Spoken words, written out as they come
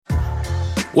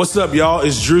What's up, y'all?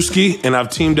 It's Drewski, and I've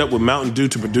teamed up with Mountain Dew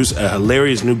to produce a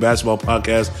hilarious new basketball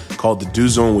podcast called The Dew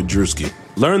Zone with Drewski.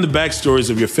 Learn the backstories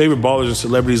of your favorite ballers and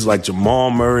celebrities like Jamal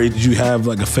Murray. Did you have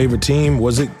like a favorite team?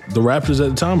 Was it the Raptors at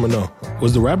the time or no?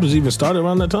 Was the Raptors even started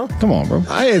around that time? Come on, bro.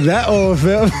 I ain't that old,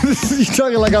 fam. You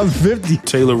talking like I'm 50.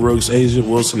 Taylor Rooks, Asia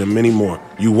Wilson, and many more.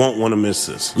 You won't want to miss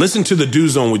this. Listen to The Dew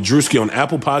Zone with Drewski on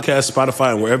Apple Podcasts,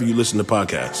 Spotify, and wherever you listen to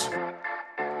podcasts.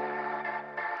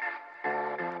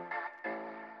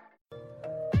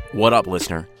 What up,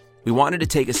 listener? We wanted to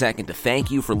take a second to thank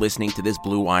you for listening to this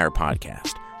Blue Wire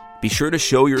podcast. Be sure to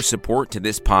show your support to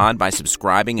this pod by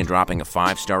subscribing and dropping a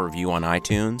 5-star review on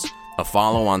iTunes, a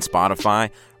follow on Spotify,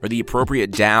 or the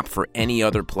appropriate DAP for any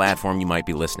other platform you might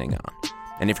be listening on.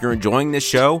 And if you're enjoying this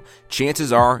show,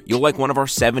 chances are you'll like one of our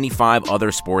 75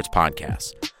 other sports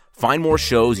podcasts. Find more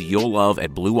shows you'll love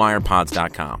at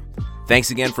BlueWirePods.com.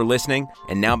 Thanks again for listening,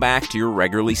 and now back to your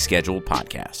regularly scheduled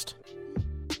podcast.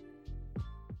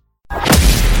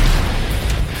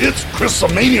 It's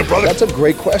Chris-a-mania, brother. That's a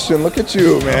great question. Look at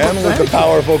you, man, with the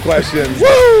powerful questions.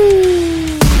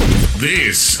 Woo!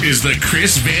 This is the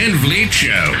Chris Van Vliet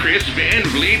Show. Chris Van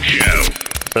Vliet Show.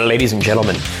 Ladies and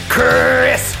gentlemen,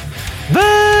 Chris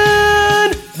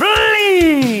Van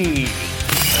Vliet!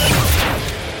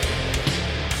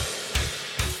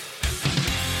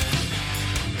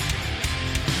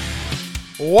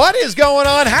 What is going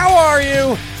on? How are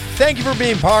you? Thank you for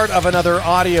being part of another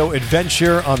audio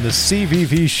adventure on the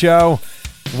CVV show.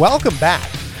 Welcome back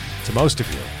to most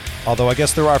of you. Although I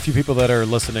guess there are a few people that are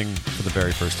listening for the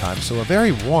very first time. So a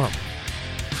very warm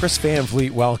Chris Van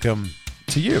Vliet welcome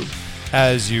to you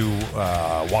as you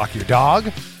walk your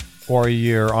dog, or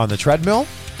you're on the treadmill,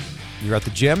 you're at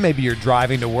the gym, maybe you're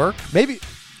driving to work, maybe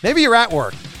you're at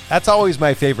work. That's always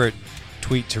my favorite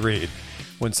tweet to read,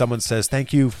 when someone says,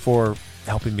 thank you for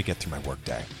helping me get through my work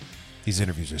day. These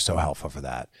interviews are so helpful for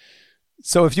that.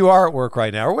 So if you are at work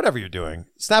right now or whatever you're doing,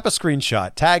 snap a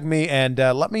screenshot, tag me, and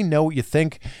let me know what you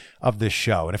think of this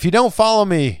show. And if you don't follow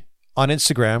me on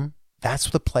Instagram, that's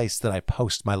the place that I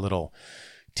post my little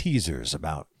teasers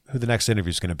about who the next interview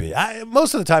is going to be.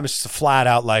 Most of the time, it's just flat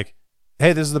out like,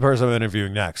 hey, this is the person I'm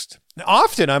interviewing next.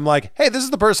 Often I'm like, hey, this is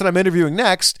the person I'm interviewing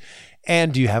next.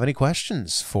 And do you have any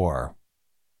questions for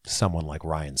someone like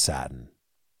Ryan Satin?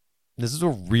 This is a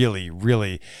really,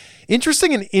 really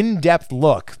interesting and in-depth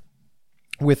look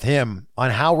with him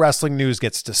on how wrestling news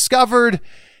gets discovered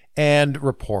and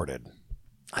reported.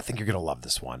 I think you're going to love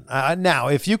this one. Now,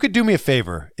 if you could do me a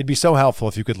favor, it'd be so helpful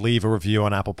if you could leave a review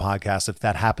on Apple Podcasts, if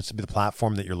that happens to be the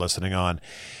platform that you're listening on.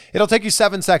 It'll take you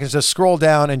 7 seconds. Just scroll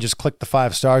down and just click the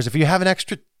 5 stars. If you have an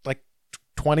extra like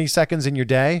 20 seconds in your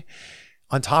day,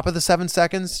 on top of the 7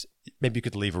 seconds, maybe you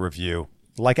could leave a review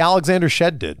like Alexander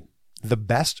Shed did. The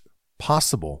best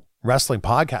possible wrestling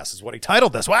podcast is what he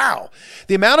titled this. Wow.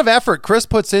 The amount of effort Chris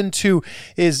puts into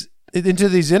these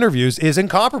interviews is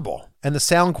incomparable, and the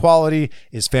sound quality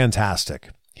is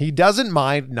fantastic. He doesn't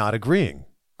mind not agreeing.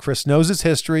 Chris knows his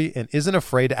history and isn't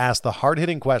afraid to ask the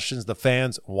hard-hitting questions the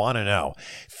fans want to know.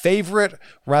 Favorite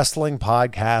wrestling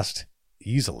podcast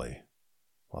easily.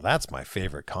 Well, that's my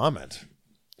favorite comment,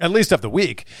 at least of the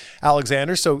week,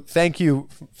 Alexander. So thank you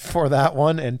for that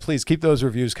one. And please keep those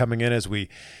reviews coming in as we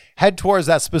head towards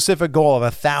that specific goal of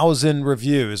 1,000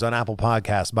 reviews on Apple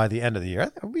Podcasts by the end of the year.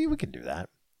 We can do that.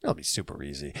 It'll be super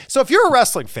easy. So if you're a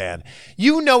wrestling fan,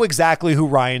 you know exactly who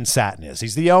Ryan Satin is.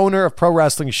 He's the owner of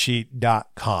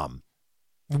ProWrestlingSheet.com.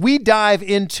 We dive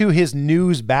into his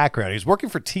news background. He's working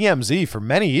for TMZ for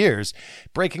many years,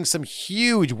 breaking some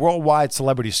huge worldwide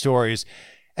celebrity stories.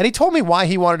 And he told me why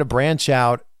he wanted to branch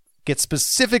out, get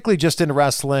specifically just into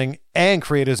wrestling, and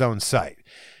create his own site.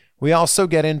 We also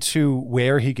get into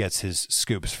where he gets his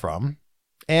scoops from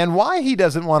and why he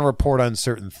doesn't want to report on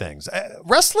certain things.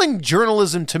 Wrestling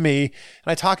journalism to me, and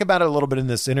I talk about it a little bit in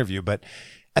this interview, but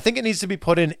I think it needs to be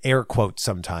put in air quotes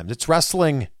sometimes. It's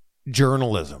wrestling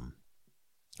journalism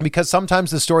because sometimes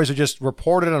the stories are just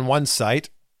reported on one site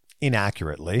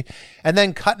inaccurately and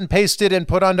then cut and pasted and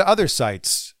put onto other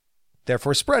sites,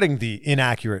 therefore spreading the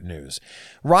inaccurate news.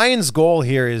 Ryan's goal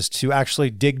here is to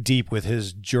actually dig deep with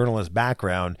his journalist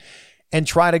background and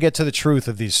try to get to the truth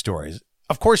of these stories.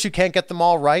 Of course, you can't get them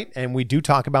all right, and we do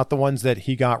talk about the ones that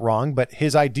he got wrong, but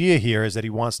his idea here is that he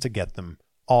wants to get them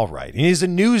all right. And he's a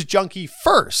news junkie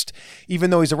first. Even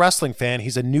though he's a wrestling fan,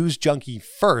 he's a news junkie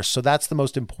first. So that's the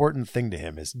most important thing to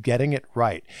him, is getting it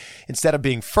right. Instead of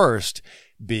being first,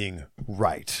 being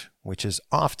right, which is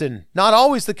often not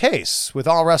always the case with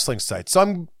all wrestling sites. So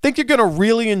I think you're going to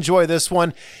really enjoy this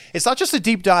one. It's not just a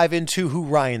deep dive into who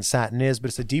Ryan Satin is, but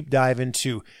it's a deep dive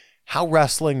into how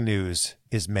wrestling news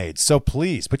is made. So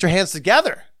please put your hands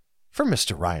together for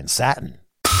Mr. Ryan Satin.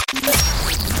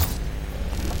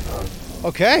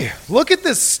 Okay, look at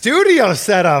this studio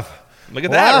setup. Look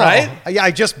at that, right? Yeah,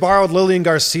 I just borrowed Lillian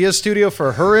Garcia's studio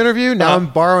for her interview. Now I'm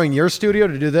borrowing your studio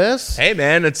to do this. Hey,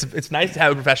 man, it's nice to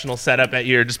have a professional setup at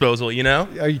your disposal, you know?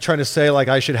 Are you trying to say, like,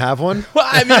 I should have one? Well,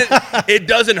 I mean, it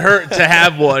doesn't hurt to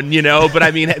have one, you know? But,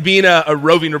 I mean, being a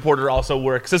roving reporter also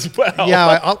works as well.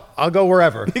 Yeah, I'll go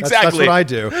wherever. Exactly. That's what I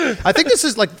do. I think this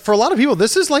is, like, for a lot of people,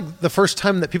 this is, like, the first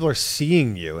time that people are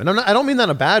seeing you. And I don't mean that in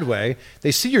a bad way.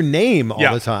 They see your name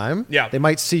all the time. Yeah. They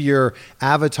might see your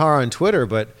avatar on Twitter,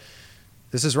 but...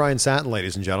 This is Ryan Satin,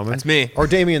 ladies and gentlemen. That's me. Or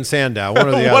Damian Sandow, one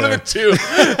or the other. One of the two.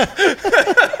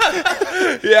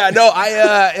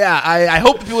 I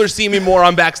hope people are seeing me more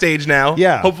on Backstage now.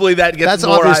 Yeah. Hopefully that gets That's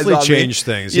more eyes obviously on changed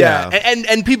me. things, yeah.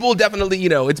 And people definitely, you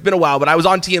know, it's been a while, but I was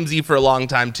on TMZ for a long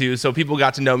time too, so people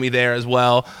got to know me there as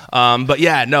well.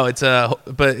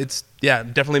 It's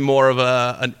definitely more of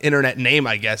an internet name,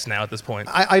 I guess, now at this point.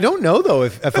 I don't know, though,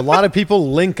 if a lot of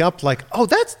people link up like, oh,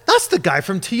 that's the guy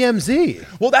from TMZ.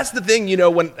 Well, that's the thing, you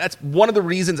know, that's one of the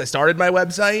reasons I started my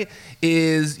website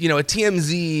is, you know, at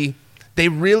TMZ, they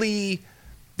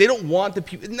don't want the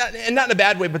people, not in a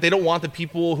bad way, but they don't want the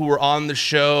people who are on the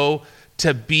show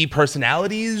to be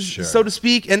personalities, so to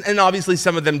speak. And obviously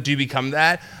some of them do become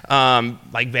that,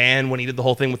 like Van when he did the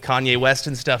whole thing with Kanye West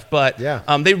and stuff. But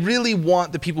they really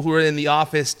want the people who are in the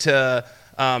office to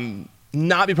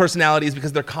not be personalities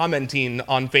because they're commenting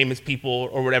on famous people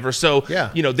or whatever. So,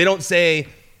 you know, they don't say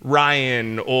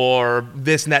Ryan or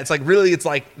this and that. It's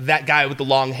like that guy with the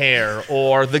long hair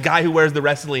or the guy who wears the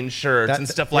wrestling shirts and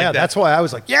stuff like that. That's why I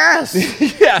was like, yes.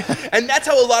 And that's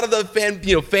how a lot of the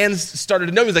fans started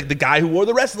to know me. It's like the guy who wore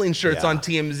the wrestling shirts on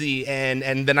TMZ,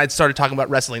 and then I started talking about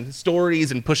wrestling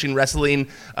stories and pushing wrestling,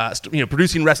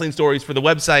 producing wrestling stories for the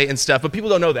website and stuff. But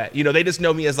people don't know that. You know, they just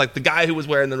know me as like the guy who was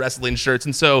wearing the wrestling shirts.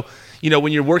 And so, you know,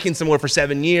 when you're working somewhere for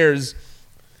 7 years,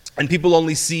 and people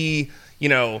only see, you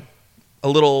know, a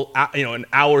little, an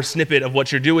hour snippet of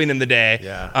what you're doing in the day.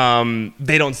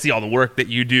 They don't see all the work that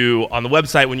you do on the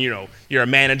website when, you know, you're a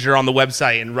manager on the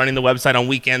website and running the website on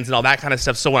weekends and all that kind of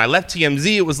stuff. So when I left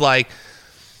TMZ, it was like,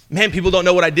 man, people don't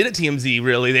know what I did at TMZ,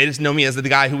 really. They just know me as the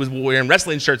guy who was wearing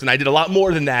wrestling shirts, and I did a lot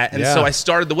more than that. And so I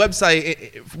started the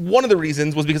website. One of the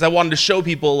reasons was because I wanted to show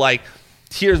people, like,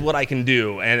 here's what I can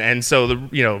do. And so,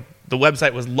 the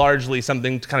website was largely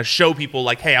something to kind of show people,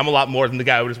 like, hey, I'm a lot more than the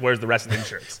guy who just wears the wrestling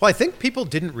shirts. Well, I think people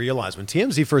didn't realize when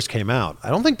TMZ first came out, I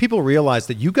don't think people realized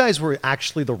that you guys were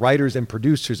actually the writers and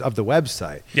producers of the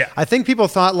website. Yeah. I think people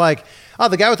thought, like, oh,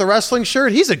 the guy with the wrestling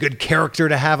shirt, he's a good character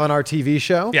to have on our TV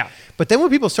show. Yeah. But then when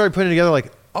people started putting it together,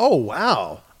 like, oh,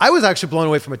 wow. I was actually blown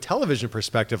away from a television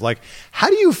perspective. Like, how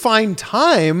do you find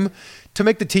time to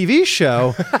make the TV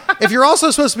show if you're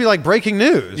also supposed to be like breaking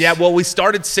news? Yeah, well, we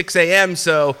started 6 a.m.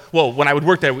 So, when I would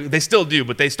work there, they still do,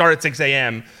 but they start at 6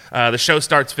 a.m. The show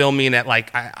starts filming at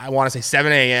like, I want to say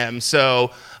 7 a.m.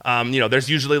 So, there's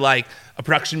usually like a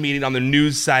production meeting on the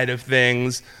news side of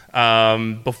things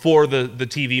before the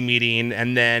TV meeting.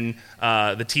 And then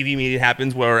the TV meeting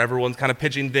happens where everyone's kind of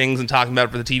pitching things and talking about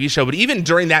it for the TV show. But even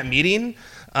during that meeting,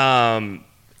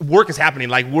 work is happening.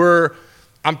 Like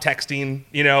I'm texting,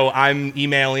 I'm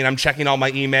emailing, I'm checking all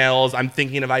my emails, I'm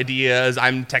thinking of ideas,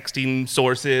 I'm texting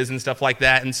sources and stuff like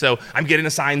that. And so I'm getting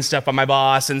assigned stuff by my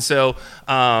boss. And so,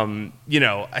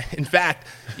 in fact,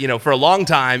 for a long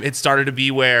time, it started to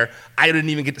be where I didn't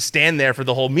even get to stand there for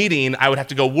the whole meeting. I would have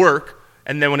to go work.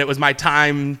 And then when it was my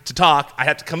time to talk, I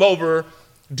had to come over,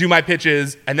 do my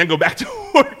pitches, and then go back to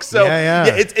work. So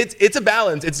it's a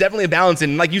balance. It's definitely a balance.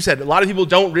 And like you said, a lot of people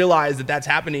don't realize that that's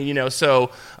happening,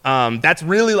 So that's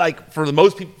really like for the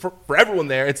most people, for everyone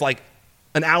there, it's like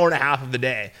an hour and a half of the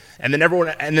day. And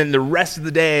then the rest of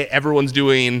the day, everyone's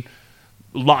doing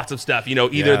lots of stuff.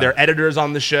 Either they're editors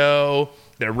on the show,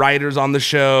 they're writers on the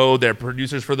show, they're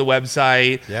producers for the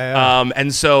website.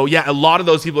 And so, a lot of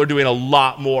those people are doing a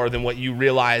lot more than what you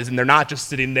realize. And they're not just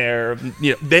sitting there,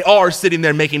 they are sitting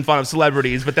there making fun of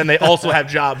celebrities, but then they also have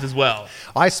jobs as well.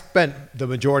 I spent the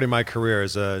majority of my career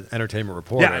as an entertainment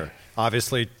reporter. Yeah.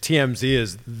 Obviously, TMZ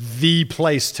is the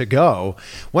place to go.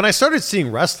 When I started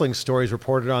seeing wrestling stories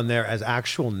reported on there as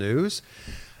actual news,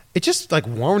 it just like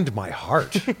warmed my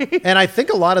heart. And I think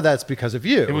a lot of that's because of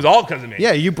you. It was all because of me.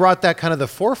 Yeah, you brought that kind of the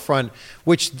forefront,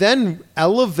 which then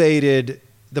elevated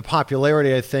the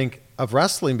popularity, I think, of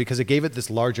wrestling because it gave it this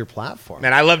larger platform.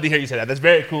 Man, I love to hear you say that. That's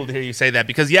very cool to hear you say that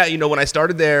because, when I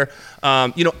started there,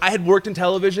 I had worked in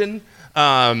television.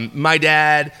 My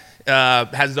dad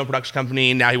has his own production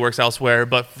company. Now he works elsewhere.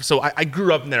 But so I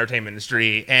grew up in the entertainment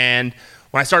industry. And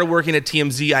when I started working at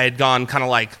TMZ, I had gone kind of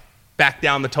like back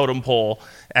down the totem pole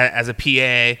as a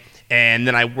PA. And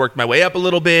then I worked my way up a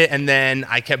little bit, and then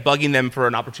I kept bugging them for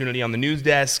an opportunity on the news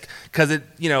desk because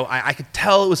I could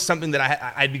tell it was something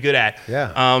that I'd be good at.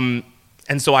 Yeah.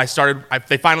 And so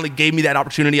they finally gave me that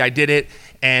opportunity. I did it.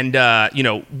 And,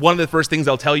 one of the first things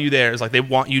they'll tell you there is like they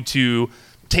want you to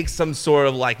take some sort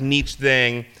of like niche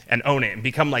thing and own it and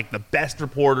become like the best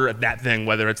reporter at that thing,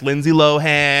 whether it's Lindsay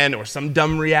Lohan or some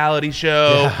dumb reality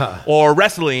show or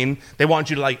wrestling. They want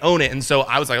you to like own it. And so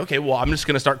I was like, okay, well, I'm just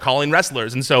going to start calling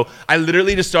wrestlers. And so I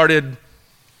literally just started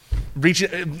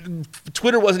reaching.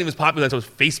 Twitter wasn't even as popular as it was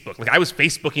Facebook. Like I was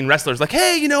Facebooking wrestlers like,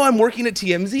 hey, I'm working at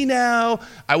TMZ now.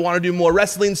 I want to do more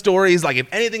wrestling stories. Like if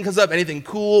anything comes up, anything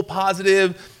cool,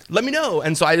 positive, let me know.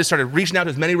 And so I just started reaching out to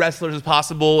as many wrestlers as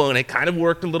possible, and it kind of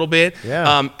worked a little bit.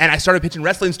 Yeah. And I started pitching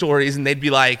wrestling stories, and they'd be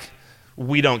like,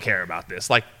 we don't care about this.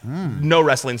 Like, no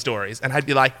wrestling stories. And I'd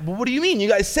be like, well, what do you mean? You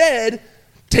guys said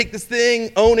take this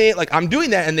thing, own it. Like, I'm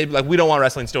doing that. And they'd be like, we don't want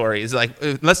wrestling stories. Like,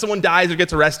 unless someone dies or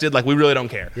gets arrested, like, we really don't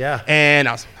care. Yeah. And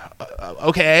I was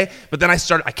okay. But then I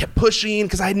kept pushing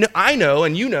because I know,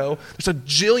 and there's a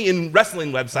jillion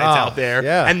wrestling websites out there.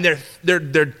 Yeah. And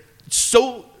they're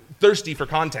so thirsty for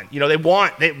content.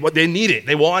 They need it.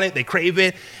 They want it. They crave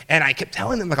it. And I kept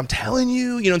telling them, like, I'm telling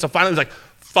you, and so finally I was like,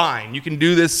 fine, you can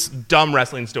do this dumb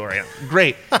wrestling story.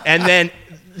 Great. And then,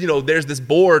 there's this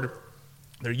board.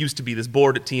 There used to be this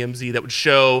board at TMZ that would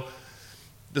show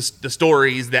the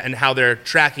stories and how they're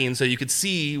tracking, so you could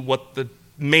see what the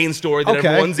main story that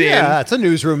everyone's in. Yeah, it's a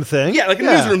newsroom thing. Yeah, like a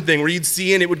newsroom thing where you'd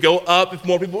see, and it would go up if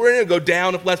more people were in it, it would go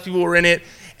down if less people were in it.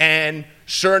 And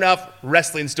sure enough,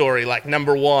 wrestling story, like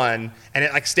number one, and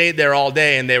it like stayed there all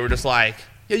day, and they were just like,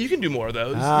 yeah, you can do more of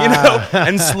those,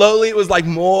 And slowly it was like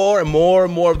more and more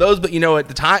and more of those. But at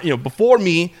the time, before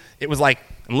me, it was like,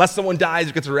 unless someone dies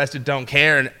or gets arrested, don't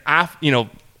care. And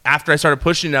after I started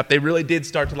pushing it up, they really did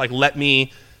start to like let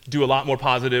me do a lot more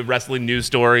positive wrestling news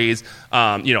stories.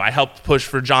 I helped push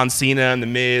for John Cena and The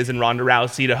Miz and Ronda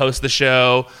Rousey to host the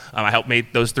show. I helped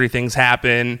make those three things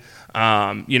happen.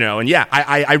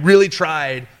 I really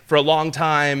tried for a long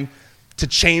time to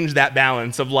change that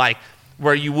balance of like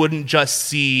where you wouldn't just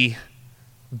see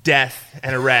death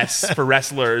and arrests for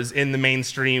wrestlers in the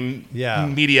mainstream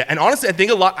media. And honestly, I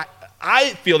think I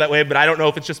feel that way, but I don't know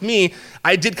if it's just me.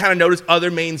 I did kind of notice other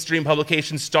mainstream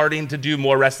publications starting to do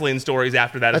more wrestling stories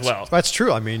after that as well. That's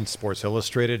true. I mean, Sports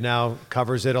Illustrated now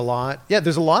covers it a lot. Yeah,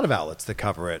 there's a lot of outlets that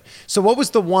cover it. So what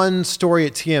was the one story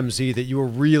at TMZ that you were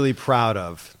really proud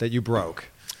of that you broke?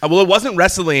 Well, it wasn't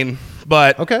wrestling,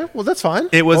 but... Okay, well, that's fine.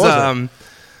 It was...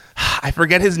 I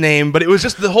forget his name, but it was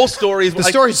just the whole story. The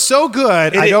story's so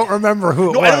good, I don't remember who it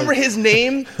was. No, I remember his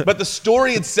name, but the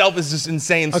story itself is just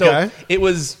insane. Okay. So it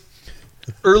was...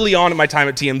 Early on in my time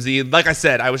at TMZ, like I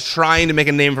said, I was trying to make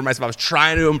a name for myself. I was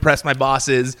trying to impress my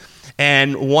bosses.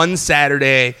 And one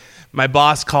Saturday, my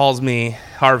boss calls me,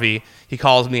 Harvey. He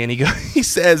calls me and he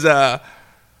says,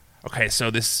 okay,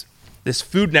 so this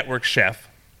Food Network chef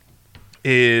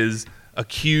is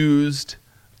accused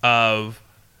of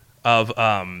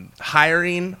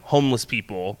hiring homeless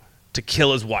people to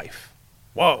kill his wife.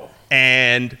 Whoa.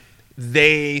 And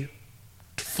they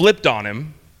flipped on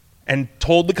him and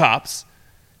told the cops.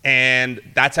 And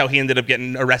that's how he ended up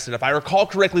getting arrested. If I recall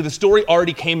correctly, the story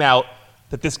already came out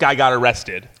that this guy got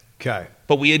arrested. Okay.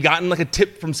 But we had gotten like a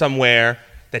tip from somewhere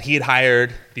that he had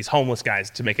hired these homeless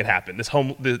guys to make it happen, this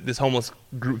homeless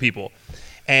group of people.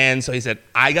 And so he said,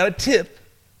 I got a tip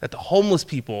that the homeless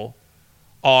people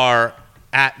are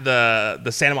at the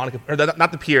Santa Monica, or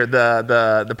not the pier,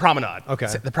 the promenade.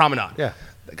 Okay. The promenade. Yeah.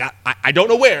 I don't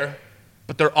know where,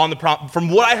 but they're on the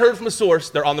from what I heard from a source,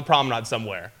 they're on the promenade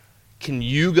somewhere. Can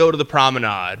you go to the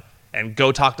promenade and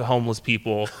go talk to homeless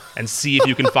people and see if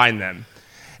you can find them?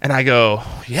 And I go,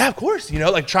 yeah, of course.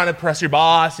 Like trying to press your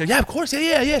boss. Yeah, of course.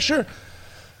 Yeah, sure.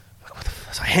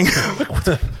 So I hang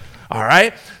up. All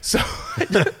right. So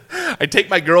I take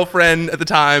my girlfriend at the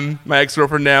time, my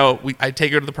ex-girlfriend now. I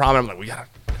take her to the promenade. I'm like, we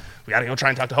gotta go try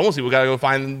and talk to homeless people. We gotta go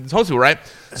find homeless people, right?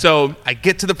 So I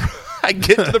get to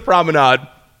the promenade,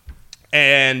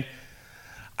 and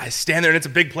I stand there, and it's a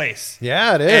big place.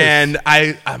 Yeah, it is. And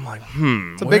I'm like,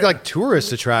 It's a big, like,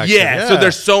 tourist attraction. Yeah, so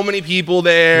there's so many people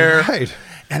there. Right.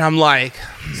 And I'm like...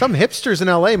 Some hipsters in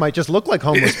L.A. might just look like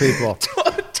homeless people.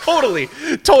 Totally.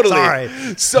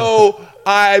 Sorry. So,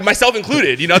 myself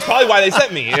included, it's probably why they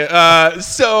sent me.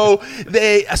 So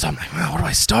I'm like, well, where do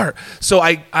I start? So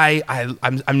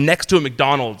I'm next to a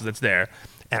McDonald's that's there,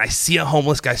 and I see a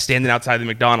homeless guy standing outside the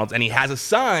McDonald's, and he has a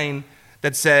sign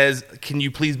that says, can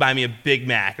you please buy me a Big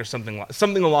Mac or something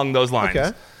along those lines.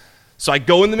 Okay. So I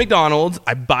go in the McDonald's,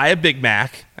 I buy a Big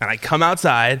Mac, and I come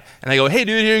outside, and I go, hey,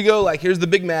 dude, here you go. Like, here's the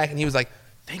Big Mac. And he was like,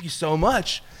 thank you so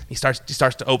much. He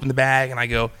starts to open the bag, and I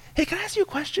go, hey, can I ask you a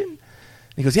question?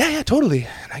 And he goes, yeah, totally.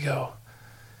 And I go,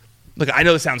 look, I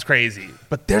know this sounds crazy,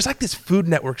 but there's like this Food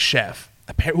Network chef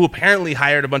who apparently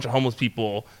hired a bunch of homeless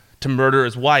people to murder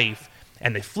his wife,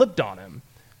 and they flipped on him.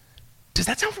 Does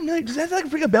that sound familiar? Does that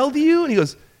like ring a bell to you? And he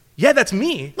goes, yeah, that's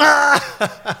me.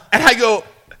 And I go,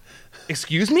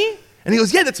 excuse me? And he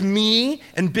goes, yeah, that's me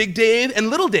and Big Dave and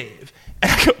Little Dave.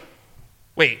 And I go,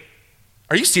 wait,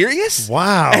 are you serious?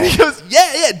 Wow. And he goes,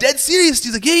 yeah, dead serious.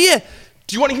 He's like, yeah.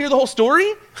 Do you want to hear the whole story?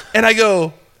 And I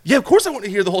go, yeah, of course I want to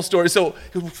hear the whole story. So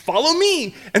he goes, follow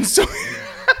me. And so,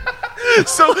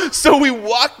 so we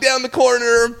walk down the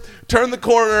corner, turn the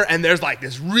corner, and there's like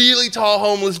this really tall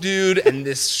homeless dude and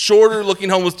this shorter looking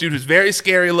homeless dude who's very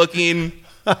scary looking.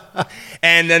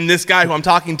 And then this guy who I'm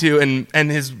talking to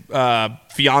and his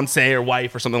fiance or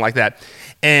wife or something like that.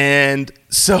 And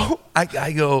so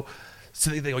I go, so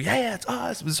they go, yeah, it's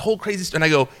us. This whole crazy story. And I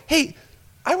go, hey,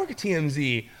 I work at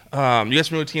TMZ. You guys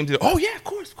familiar with TMZ? Oh yeah, of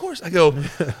course. I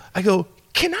go,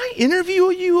 can I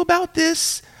interview you about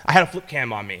this? I had a flip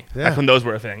cam on me back when those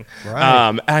were a thing. Right.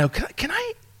 And I go, can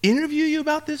I interview you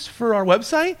about this for our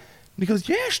website? And he goes,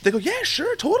 yeah. They go, yeah,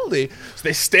 sure, totally. So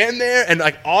they stand there and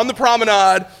like on the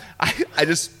promenade, I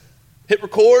just hit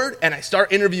record and I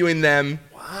start interviewing them.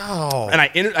 Wow.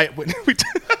 And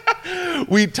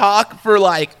we talk for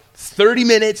like 30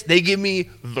 minutes. They give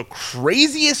me the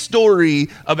craziest story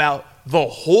about the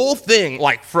whole thing,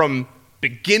 like from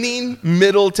beginning,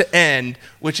 middle to end,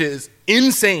 which is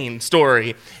insane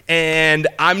story. And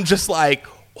I'm just like,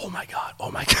 oh my God,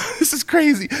 this is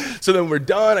crazy. So then we're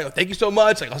done. I go, thank you so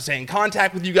much. Like, I'll stay in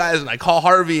contact with you guys. And I call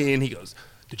Harvey and he goes,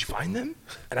 did you find them?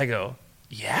 And I go,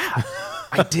 yeah,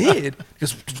 I did. He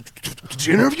goes, did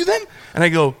you interview them? And I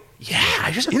go, yeah,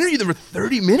 I just interviewed them for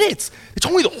 30 minutes. They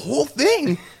told me the whole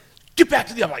thing. Get back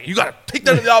to the office. I'm like, you got to take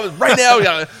that to the office right now.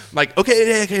 I'm like,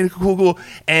 okay, cool.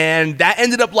 And that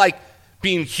ended up like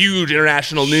being huge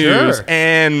international news. Sure.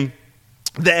 And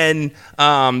then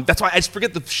that's why I just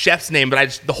forget the chef's name,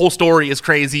 but the whole story is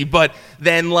crazy. But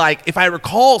then, like, if I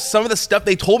recall, some of the stuff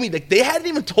they told me, like, they hadn't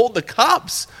even told the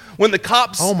cops when the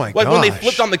cops, when they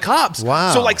flipped on the cops.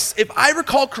 Wow. So, like, if I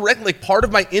recall correctly, like, part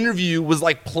of my interview was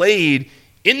like played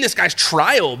in this guy's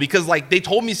trial because, like, they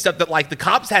told me stuff that, like, the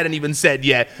cops hadn't even said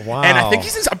yet. Wow. And I think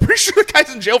I'm pretty sure the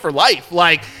guy's in jail for life.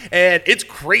 Like, and it's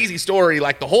crazy story.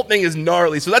 Like, the whole thing is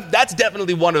gnarly. So that's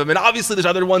definitely one of them. And obviously, there's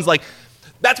other ones like.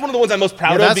 That's one of the ones I'm most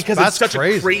proud of because it's such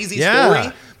a crazy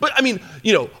story. But I mean,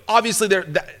 obviously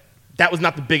that was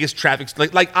not the biggest traffic.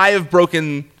 Like I have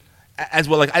broken as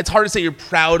well. Like it's hard to say you're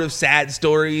proud of sad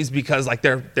stories because like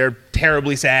they're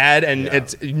terribly sad and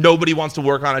it's nobody wants to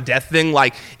work on a death thing.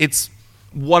 Like it's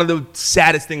one of the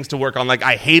saddest things to work on. Like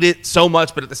I hate it so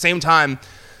much, but at the same time,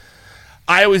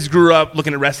 I always grew up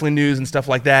looking at wrestling news and stuff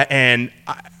like that, and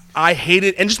I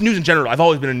hated and just news in general. I've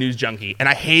always been a news junkie, and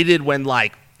I hated when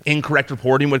like incorrect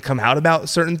reporting would come out about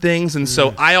certain things. And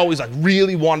so I always like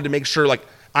really wanted to make sure like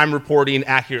I'm reporting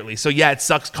accurately. So yeah, it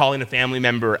sucks calling a family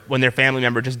member when their family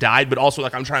member just died, but also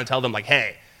like I'm trying to tell them like,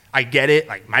 hey, I get it.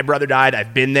 Like my brother died.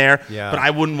 I've been there, but I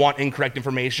wouldn't want incorrect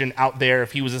information out there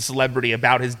if he was a celebrity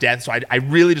about his death. So I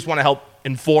really just want to help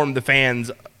inform the fans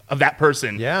of that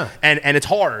person. Yeah. And it's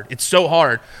hard. It's so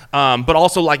hard. But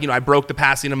also like, I broke the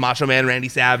passing of Macho Man Randy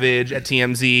Savage at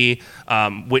TMZ.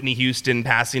 Whitney Houston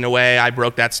passing away. I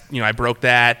broke that.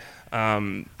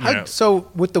 So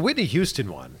with the Whitney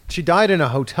Houston one, she died in a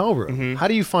hotel room. Mm-hmm. How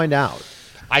do you find out?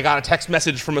 I got a text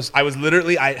message from I was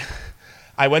literally,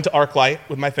 I went to ArcLight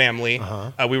with my family.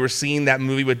 Uh-huh. We were seeing that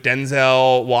movie with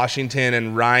Denzel Washington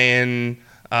and Ryan,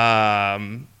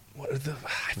 I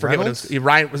forget Reynolds? what it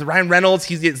was. Was it Ryan Reynolds?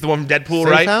 He's the one from Deadpool,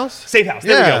 Safe right? House? Safe House.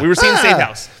 There we go. We were seeing Safe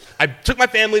House. I took my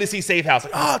family to see Safe House.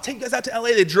 Like, I'll take you guys out to LA.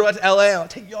 They drew out to LA. I'll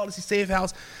take you all to see Safe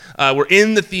House. We're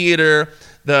in the theater.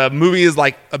 The movie is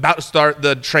like about to start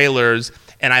the trailers,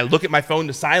 and I look at my phone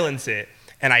to silence it,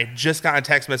 and I just got a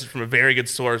text message from a very good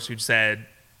source who said,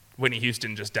 Whitney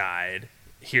Houston just died.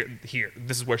 Here,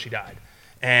 this is where she died.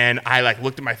 And I like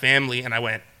looked at my family, and I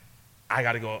went, I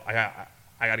gotta go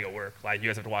work. Like, you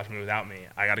guys have to watch me without me.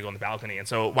 I got to go on the balcony. And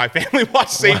so my family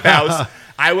watched Safe House.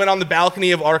 I went on the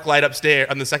balcony of ArcLight upstairs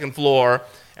on the second floor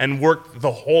and worked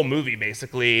the whole movie,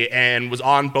 basically, and was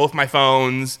on both my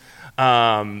phones,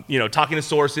 talking to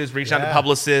sources, reaching out to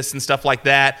publicists and stuff like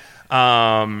that.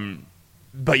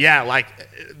 But yeah, like,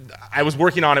 I was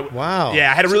working on it. Wow.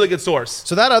 Yeah, I had a really good source.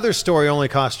 So that other story only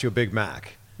cost you a Big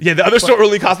Mac. Yeah, the other story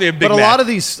only cost me a Big Mac. But a lot of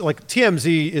these, like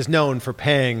TMZ is known for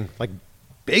paying like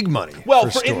big money. Well,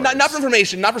 for stories. not for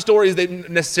information, not for stories. They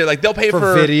necessarily they'll pay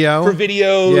for video, for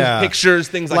videos, Yeah. pictures,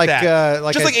 things like that.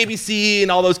 Just like I- ABC and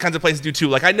all those kinds of places do too.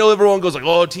 Like I know everyone goes like,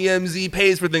 oh, TMZ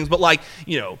pays for things, but like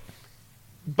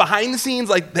behind the scenes,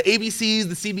 like the ABCs,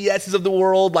 the CBSs of the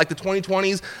world, like the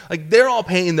 2020s, like they're all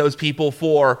paying those people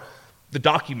for the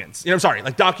documents.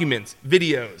 Like documents,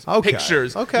 videos,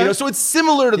 pictures. Okay. So it's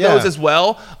similar to those as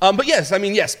well. But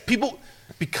yes, people,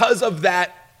 because of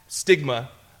that stigma,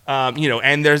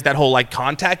 and there's that whole like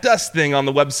contact us thing on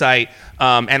the website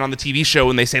and on the TV show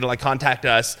when they say to like contact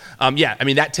us.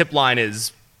 That tip line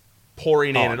is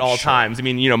pouring in at all times.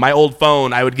 My old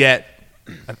phone, I would get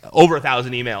over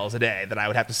 1,000 emails a day that I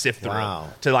would have to sift through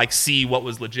to like see what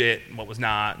was legit and what was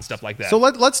not and stuff like that. So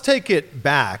let's take it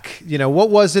back. What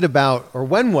was it about, or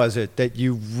when was it that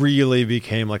you really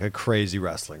became like a crazy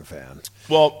wrestling fan?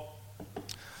 Well,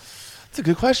 that's a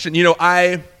good question.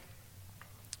 What's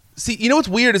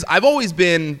weird is I've always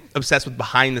been obsessed with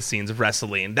behind the scenes of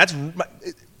wrestling. That's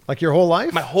like your whole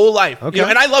life? My whole life. Okay.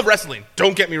 And I love wrestling.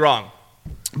 Don't get me wrong.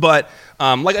 But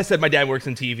like I said, my dad works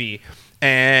in TV.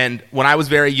 And when I was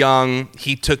very young,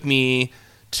 he took me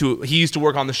he used to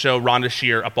work on the show Rhonda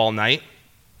Shear Up All Night,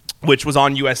 which was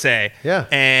on USA. Yeah.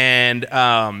 And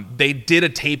they did a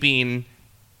taping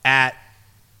at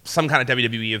some kind of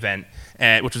WWE event,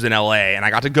 which was in LA. And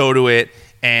I got to go to it.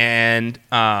 And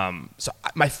so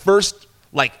my first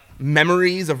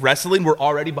memories of wrestling were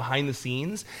already behind the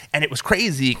scenes. And it was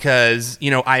crazy because,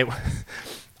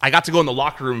 I got to go in the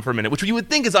locker room for a minute, which you would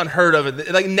think is unheard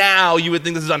of. Like now, you would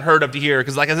think this is unheard of to hear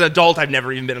because, as an adult, I've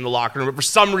never even been in the locker room. But for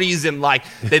some reason,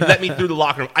 they let me through the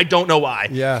locker room. I don't know why.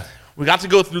 Yeah. We got to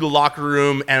go through the locker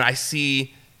room, and I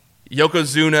see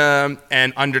Yokozuna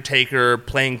and Undertaker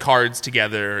playing cards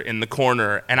together in the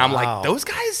corner, and I'm like, those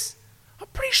guys. I'm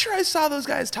pretty sure I saw those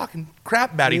guys talking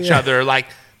crap about each other.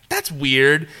 That's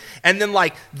weird. And then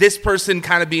this person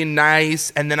kind of being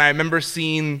nice, and then I remember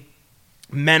seeing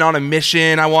Men on a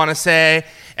Mission, I want to say,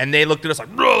 and they looked at us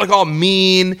like all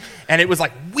mean, and it was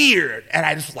weird, and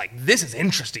I just was like, this is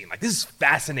interesting, this is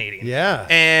fascinating. Yeah.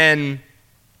 And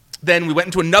then we went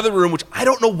into another room, which I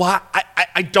don't know why.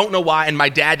 I don't know why, and my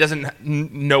dad doesn't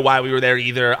know why we were there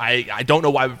either. I don't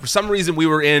know why, but for some reason we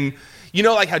were in, how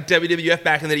WWF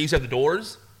back in the day used to have the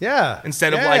doors? Yeah.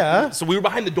 Instead of so we were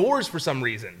behind the doors for some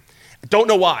reason. I don't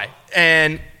know why.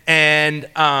 And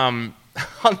I'll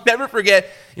never forget,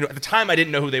 at the time I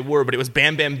didn't know who they were, but it was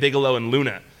Bam Bam Bigelow and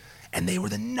Luna. And they were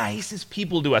the nicest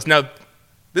people to us. Now,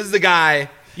 this is a guy,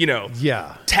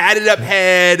 tatted up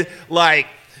head,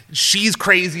 she's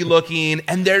crazy looking,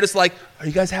 and they're just like, are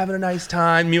you guys having a nice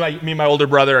time? Me and my older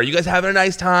brother, are you guys having a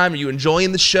nice time? Are you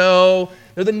enjoying the show?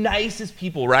 They're the nicest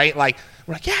people, right? We're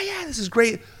like, yeah, this is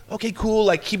great. Okay,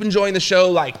 cool. Keep enjoying the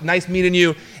show. Nice meeting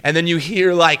you. And then you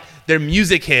hear their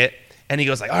music hit, and he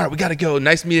goes all right, we got to go.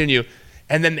 Nice meeting you.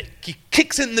 And then he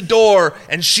kicks in the door,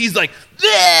 and she's like,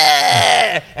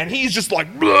 bleh! And he's just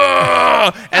like,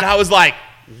 bleh! And I was like,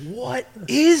 what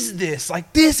is this?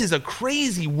 This is a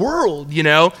crazy world,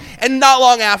 And not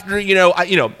long after,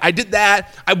 I did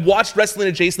that. I watched wrestling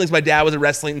adjacently because my dad was a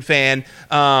wrestling fan.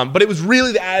 But it was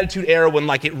really the Attitude Era when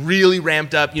it really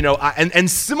ramped up, and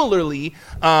similarly,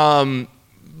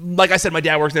 like I said, my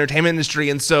dad works in the entertainment industry,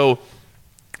 and so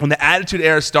when the Attitude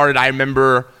Era started, I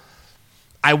remember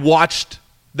I watched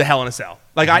the Hell in a Cell.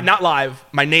 Not live.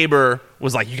 My neighbor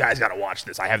was like, you guys got to watch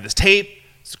this. I have this tape.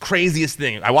 It's the craziest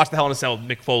thing. I watched the Hell in a Cell with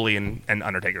Mick Foley and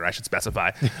Undertaker, I should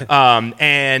specify.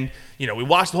 And, we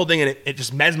watched the whole thing, and it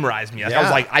just mesmerized me. I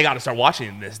was like, I got to start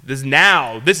watching this.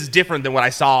 This is different than what I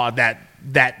saw that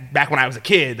back when I was a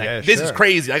kid. This is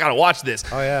crazy. I got to watch this.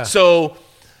 Oh, yeah. So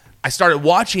I started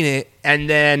watching it, and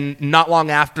then not long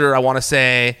after, I want to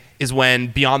say, is when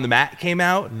Beyond the Mat came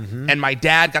out, and my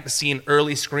dad got to see an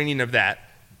early screening of that.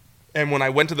 And when I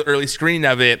went to the early screening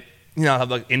of it,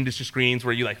 have industry screenings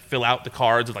where you fill out the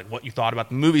cards of what you thought about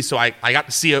the movie. So I got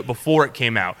to see it before it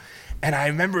came out. And I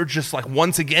remember just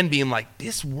once again being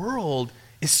this world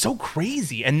is so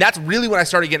crazy. And that's really when I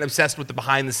started getting obsessed with the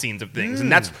behind the scenes of things.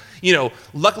 And that's,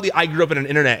 luckily I grew up in an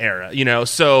internet era,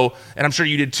 so, and I'm sure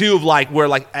you did too, of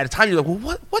where at a time you're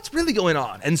well, what's really going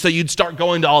on? And so you'd start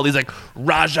going to all these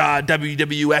Raja,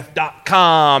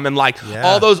 WWF.com and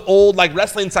all those old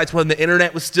wrestling sites when the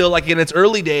internet was still in its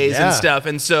early days and stuff.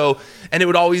 And so, and it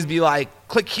would always be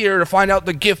click here to find out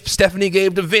the gift Stephanie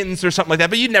gave to Vince or something like that,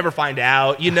 but you'd never find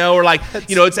out, or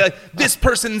it's this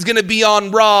person's gonna be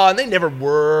on Raw, and they never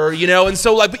were, and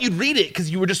so but you'd read it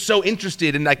because you were just so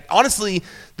interested, and honestly,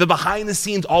 the behind the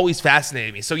scenes always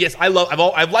fascinated me. So yes,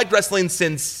 I've liked wrestling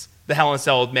since the Hell in a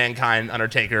Cell with Mankind,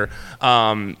 Undertaker.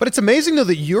 But it's amazing though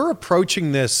that you're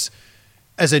approaching this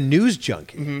as a news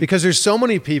junkie, because there's so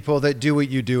many people that do what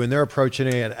you do and they're approaching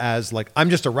it as like, I'm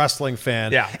just a wrestling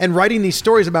fan. Yeah. And writing these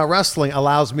stories about wrestling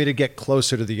allows me to get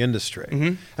closer to the industry.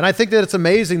 And I think that it's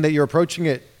amazing that you're approaching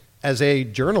it as a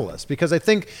journalist, because I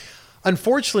think,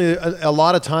 unfortunately, a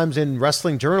lot of times in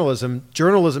wrestling journalism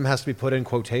has to be put in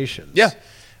quotations. Yeah.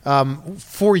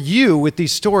 For you with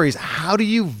these stories, how do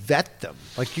you vet them?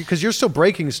 Like, because you're still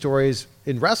breaking stories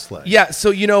in wrestling. Yeah.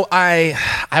 So, I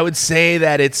would say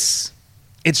that it's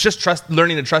just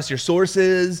learning to trust your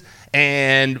sources.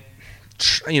 And,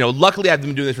 luckily I've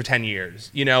been doing this for 10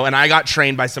 years, and I got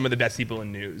trained by some of the best people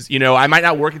in news. I might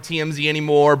not work at TMZ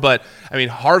anymore, but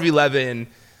Harvey Levin,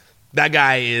 that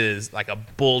guy is like a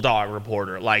bulldog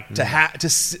reporter. Like to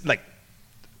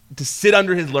sit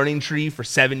under his learning tree for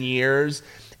 7 years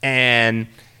and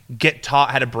get taught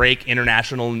how to break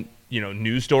international,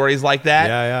 news stories like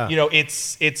that. Yeah.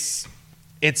 It's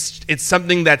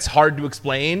something that's hard to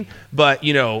explain, but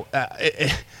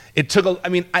it took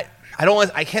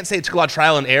I can't say it took a lot of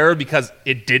trial and error, because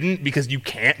it didn't, because you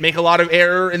can't make a lot of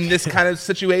error in this kind of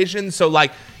situation. So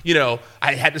I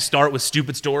had to start with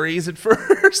stupid stories at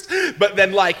first, but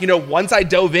then once I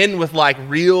dove in with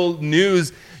real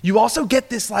news, you also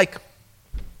get this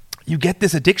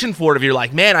addiction for it of, you're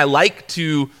like, man, I like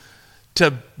to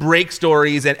break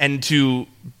stories and to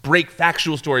break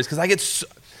factual stories, because I get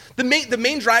the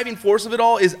main driving force of it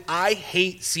all is I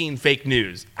hate seeing fake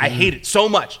news. I hate it so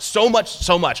much.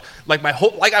 Like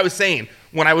like I was saying,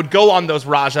 when I would go on those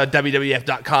Raja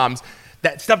WWF.coms,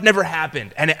 that stuff never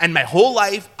happened. And my whole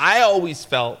life, I always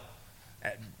felt,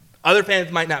 other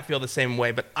fans might not feel the same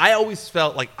way, but I always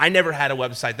felt like I never had a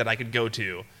website that I could go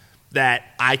to that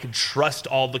I could trust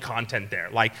all the content there.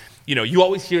 You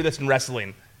always hear this in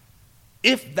wrestling.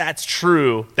 If that's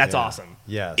true, that's awesome.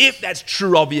 Yes. If that's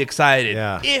true, I'll be excited.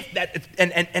 Yeah. If that,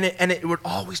 and it would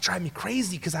always drive me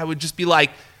crazy, because I would just be like,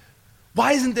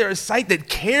 why isn't there a site that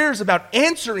cares about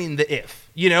answering the if?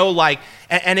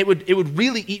 And it would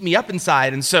really eat me up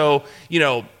inside. And so,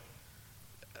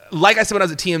 like I said, when I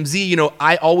was at TMZ,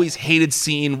 I always hated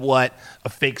seeing what a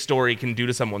fake story can do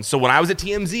to someone. So when I was at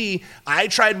TMZ, I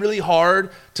tried really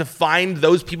hard to find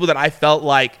those people that I felt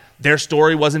like their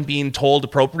story wasn't being told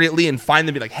appropriately, and find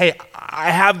them, be like, hey,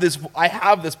 I have this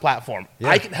platform. Yeah.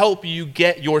 I can help you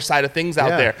get your side of things out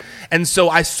there. And so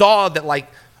I saw that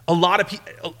a lot of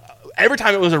people, every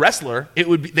time it was a wrestler,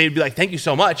 they'd be like, thank you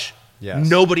so much. Yes.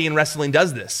 Nobody in wrestling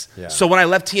does this. Yeah. So when I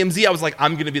left TMZ, I was like,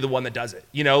 I'm going to be the one that does it.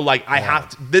 I have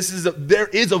to, there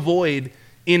is a void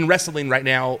in wrestling right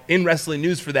now, in wrestling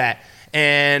news for that.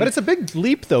 But it's a big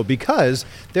leap, though, because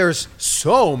there's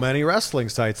so many wrestling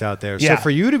sites out there. So for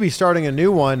you to be starting a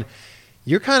new one,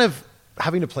 you're kind of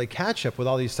having to play catch up with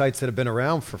all these sites that have been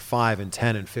around for 5 and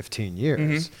 10 and 15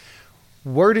 years.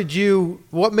 What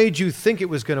made you think it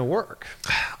was going to work?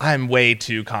 I'm way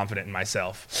too confident in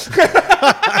myself.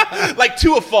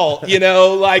 To a fault, I'll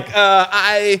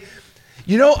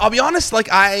be honest,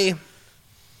 I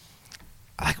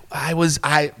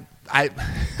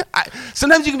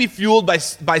sometimes you can be fueled by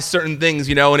certain things,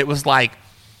 and it was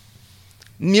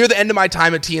near the end of my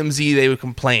time at TMZ, they would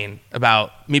complain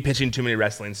about me pitching too many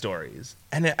wrestling stories.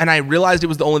 And I realized it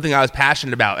was the only thing I was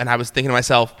passionate about. And I was thinking to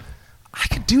myself, I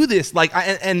could do this.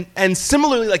 And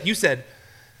similarly, like you said,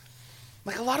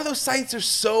 a lot of those sites are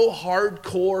so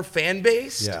hardcore fan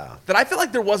based that I feel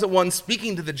like there wasn't one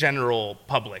speaking to the general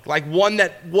public, one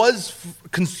that was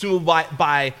consumed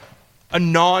by a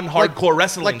non-hardcore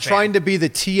wrestling fan. Trying to be the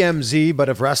TMZ but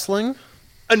of wrestling?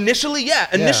 Initially,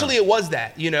 Initially it was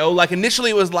that, initially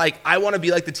it was I want to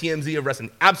be like the TMZ of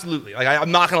wrestling. Absolutely.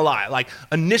 I'm not going to lie.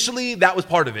 Initially that was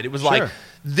part of it. It was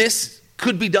this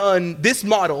could be done, this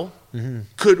model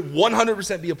could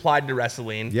 100% be applied to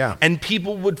wrestling. Yeah. And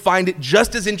people would find it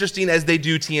just as interesting as they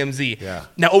do TMZ. Yeah.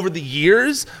 Now, over the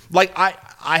years, I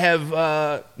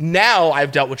have now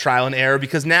I've dealt with trial and error,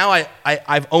 because now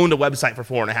I've owned a website for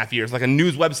 4.5 years, a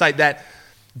news website that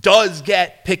does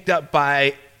get picked up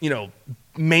by,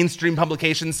 mainstream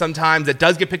publications sometimes, that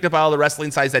does get picked up by all the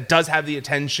wrestling sites, that does have the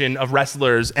attention of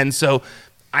wrestlers. And so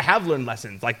I have learned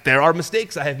lessons. There are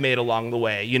mistakes I have made along the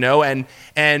way,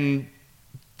 and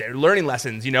they're learning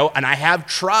lessons, and I have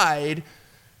tried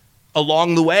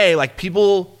along the way. I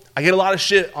get a lot of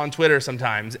shit on Twitter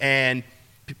sometimes, and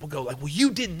people go well,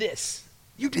 you did this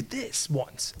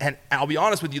once. And I'll be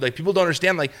honest with you, people don't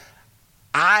understand,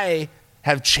 I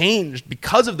have changed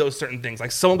because of those certain things.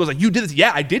 Someone goes you did this.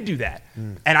 Yeah, I did do that.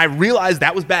 And I realized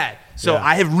that was bad. So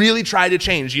I have really tried to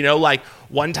change,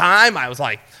 one time I was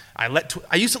I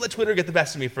used to let Twitter get the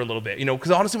best of me for a little bit,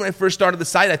 because honestly, when I first started the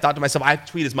site, I thought to myself, I have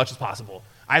to tweet as much as possible.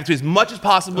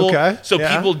 So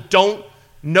people don't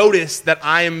notice that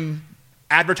I'm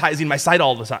advertising my site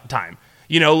all the time.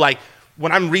 You know, like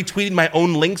when I'm retweeting my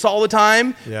own links all the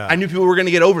time, I knew people were going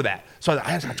to get over that. So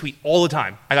I got to tweet all the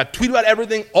time. I got to tweet about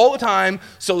everything all the time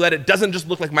so that it doesn't just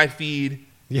look like my feed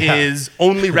is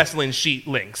only wrestling sheet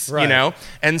links, you know?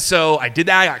 And so I did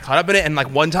that. I got caught up in it. And like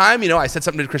one time, you know, I said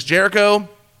something to Chris Jericho.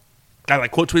 I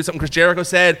like quote tweeted something Chris Jericho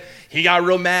said. He got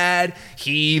real mad.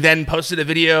 He then posted a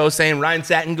video saying Ryan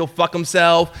Satin go fuck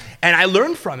himself. And I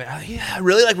learned from it. I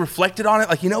really like reflected on it.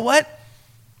 Like, you know what?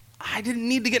 I didn't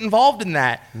need to get involved in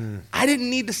that. I didn't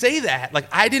need to say that. Like,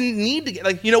 I didn't need to get,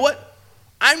 like, you know what?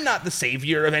 I'm not the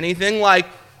savior of anything. Like,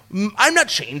 I'm not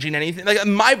changing anything. Like,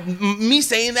 me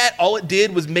saying that, all it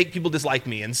did was make people dislike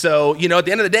me. And so, you know, at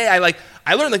the end of the day,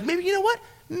 I learned, like, maybe, you know what?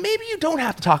 Maybe you don't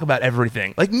have to talk about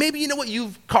everything. Like, maybe, you know what?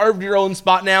 You've carved your own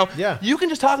spot now. Yeah. You can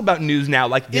just talk about news now.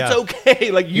 Like, it's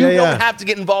okay. Like, you don't have to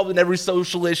get involved in every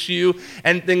social issue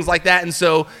and things like that. And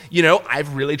so, you know,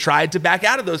 I've really tried to back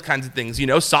out of those kinds of things. You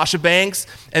know, Sasha Banks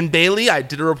and Bayley, I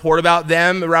did a report about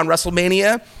them around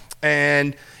WrestleMania.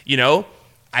 And, you know,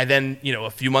 I then, you know,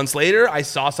 a few months later, I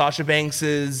saw Sasha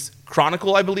Banks's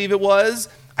Chronicle, I believe it was.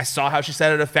 I saw how she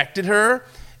said it affected her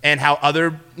and how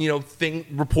other, you know,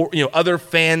 other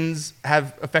fans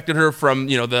have affected her from,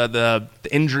 you know, the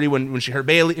injury when she hurt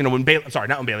Bayley, you know, when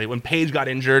Paige got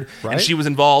injured and she was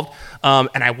involved.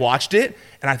 And I watched it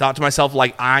and I thought to myself,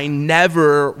 like, I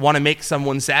never want to make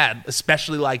someone sad,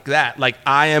 especially like that. Like,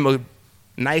 I am a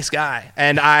nice guy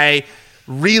and I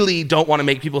really don't want to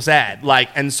make people sad. Like,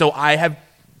 and so I have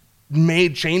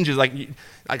made changes. Like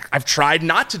I've tried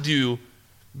not to do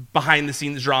behind the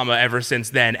scenes drama ever since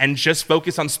then and just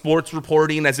focus on sports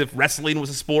reporting as if wrestling was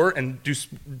a sport and do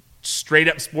straight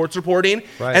up sports reporting.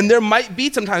 And there might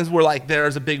be sometimes where like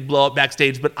there's a big blow up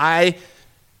backstage, but I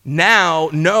now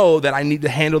know that I need to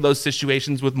handle those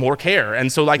situations with more care. And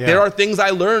so like there are things I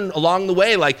learned along the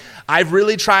way. Like I've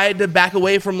really tried to back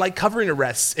away from like covering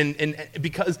arrests and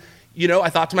because, you know, I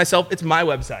thought to myself, it's my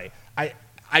website.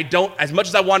 I don't, as much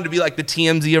as I wanted to be like the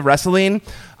TMZ of wrestling,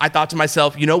 I thought to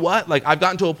myself, you know what? Like I've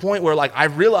gotten to a point where like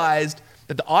I've realized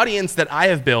that the audience that I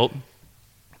have built,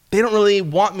 they don't really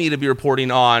want me to be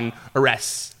reporting on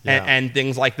arrests and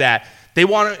things like that. They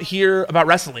want to hear about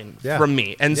wrestling from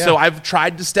me. And so I've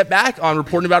tried to step back on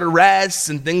reporting about arrests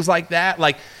and things like that.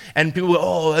 Like, and people go,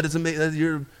 oh, that doesn't make,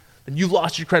 you've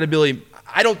lost your credibility.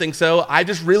 I don't think so. I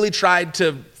just really tried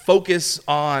to focus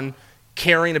on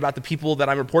caring about the people that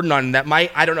I'm reporting on. And that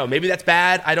might, I don't know, maybe that's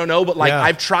bad. I don't know. But like,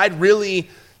 I've tried really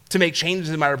to make changes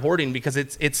in my reporting because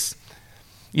it's,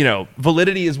 you know,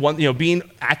 validity is one, you know, being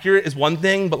accurate is one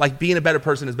thing, but like being a better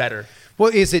person is better.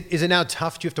 Well, is it now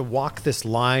tough? Do you have to walk this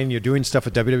line? You're doing stuff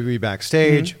with WWE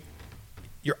backstage.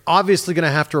 You're obviously going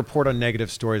to have to report on negative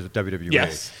stories with WWE.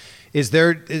 Yes. Is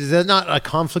there not a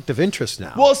conflict of interest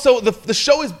now? Well, so the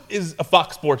show is a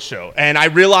Fox Sports show, and I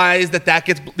realize that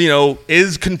gets, you know,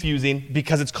 is confusing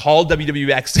because it's called WWE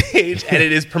Backstage and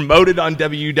it is promoted on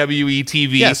WWE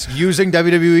TV. Yes, using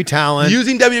WWE talent.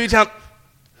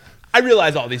 I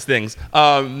realize all these things.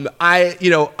 I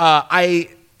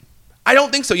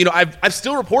don't think so. You know, I've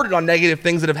still reported on negative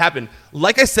things that have happened.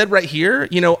 Like I said right here,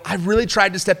 you know, I've really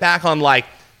tried to step back on like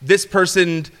this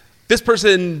person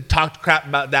talked crap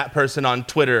about that person on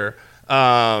Twitter.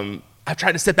 I've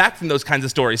tried to step back from those kinds of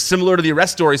stories, similar to the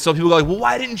arrest stories. So people go like, well,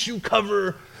 why didn't you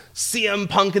cover CM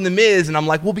Punk and The Miz? And I'm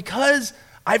like, well, because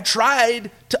I've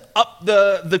tried to up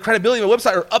the credibility of my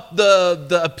website or up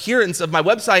the appearance of my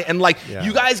website. And like,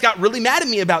 you guys got really mad at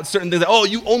me about certain things. Like, oh,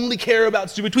 you only care about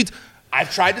stupid tweets.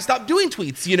 I've tried to stop doing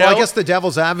tweets, you know? Well, I guess the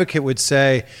devil's advocate would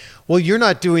say, well, you're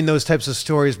not doing those types of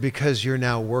stories because you're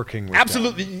now working with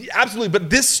them. Absolutely. But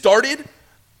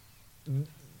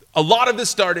a lot of this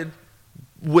started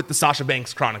with the Sasha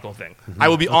Banks Chronicle thing. I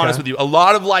will be honest with you. A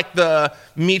lot of like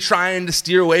me trying to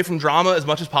steer away from drama as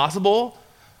much as possible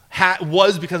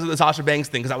was because of the Sasha Banks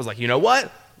thing. Because I was like, you know what?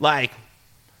 Like,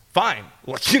 fine.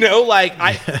 You know, like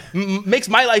makes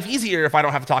my life easier if I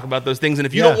don't have to talk about those things. And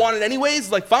if you don't want it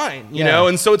anyways, like fine, you know?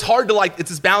 And so it's hard to like, it's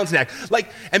this balancing act. Like,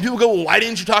 and people go, well, why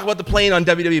didn't you talk about the plane on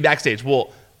WWE Backstage?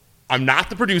 Well, I'm not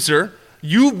the producer.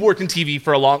 You've worked in TV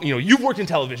for you've worked in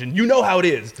television. You know how it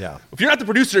is. Yeah. If you're not the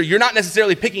producer, you're not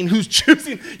necessarily picking who's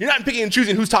choosing. You're not picking and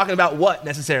choosing who's talking about what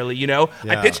necessarily, you know?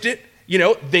 I pitched it, you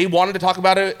know, they wanted to talk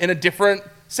about it in a different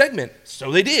segment.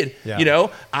 So they did. You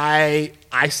know, I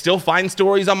still find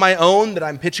stories on my own that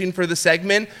I'm pitching for the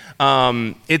segment.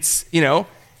 It's, you know,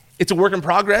 it's a work in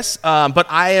progress. But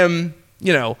I am,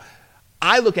 you know,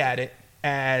 I look at it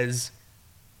as,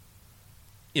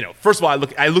 you know, first of all,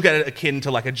 I look at it akin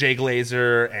to like a Jay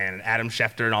Glazer and Adam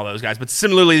Schefter and all those guys. But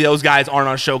similarly, those guys aren't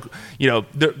on a show. You know,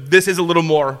 this is a little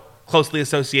more closely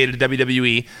associated to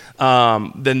WWE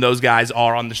than those guys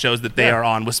are on the shows that they are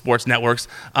on with sports networks.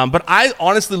 But I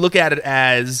honestly look at it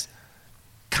as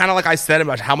kind of like I said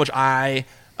about how much I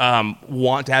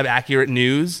want to have accurate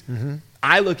news. Mm-hmm.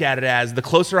 I look at it as the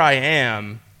closer I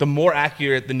am, the more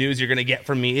accurate the news you're going to get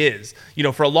from me is. You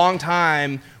know, for a long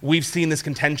time, we've seen this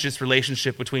contentious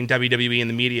relationship between WWE and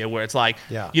the media where it's like,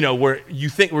 you know, where you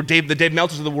think where the Dave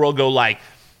Meltzers of the world go like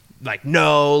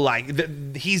no,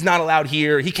 like he's not allowed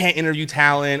here. He can't interview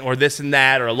talent or this and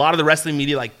that, or a lot of the wrestling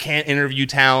media like can't interview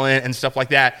talent and stuff like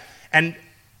that. And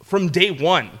from day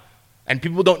one, and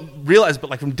people don't realize,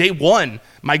 but like from day one,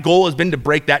 my goal has been to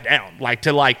break that down,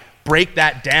 break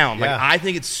that down. Like I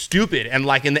think it's stupid. And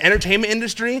like in the entertainment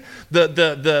industry,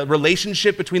 the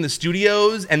relationship between the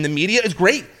studios and the media is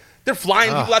great. They're flying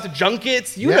people out to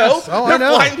junkets, you know. They're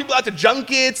flying people out to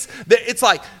junkets.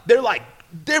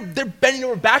 They're bending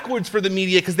over backwards for the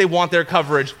media because they want their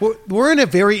coverage. We're in a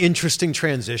very interesting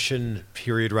transition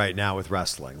period right now with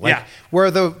wrestling.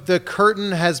 Where the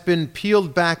curtain has been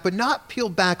peeled back, but not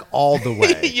peeled back all the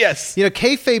way. Yes. You know,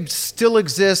 kayfabe still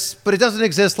exists, but it doesn't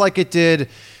exist like it did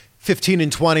 15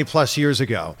 and 20 plus years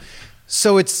ago.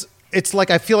 So it's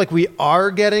like I feel like we are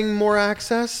getting more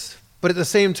access, but at the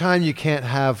same time you can't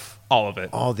have all of it.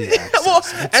 All the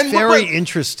access. It's very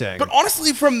interesting. But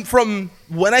honestly, from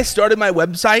when I started my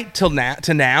website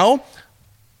to now,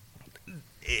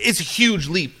 it's a huge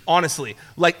leap, honestly.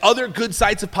 Like other good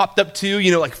sites have popped up too,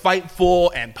 you know, like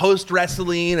Fightful and Post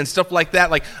Wrestling and stuff like that.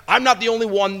 Like I'm not the only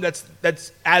one that's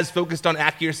as focused on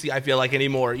accuracy, I feel like,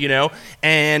 anymore, you know?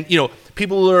 And, you know,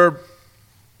 people are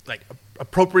like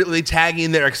appropriately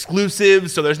tagging their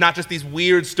exclusives, so there's not just these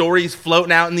weird stories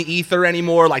floating out in the ether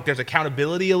anymore. Like there's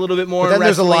accountability a little bit more. But then in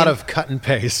wrestling. There's a lot of cut and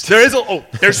paste.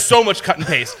 There's so much cut and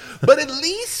paste. But at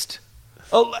least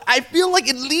I feel like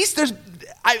at least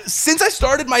since I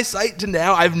started my site to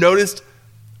now, I've noticed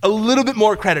a little bit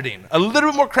more crediting,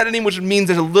 which means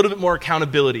there's a little bit more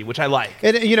accountability, which I like.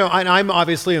 And, you know, I'm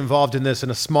obviously involved in this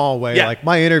in a small way. Yeah. Like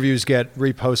my interviews get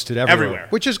reposted everywhere.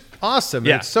 Which is awesome.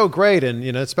 Yeah. And it's so great. And,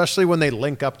 you know, especially when they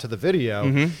link up to the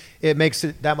video, it makes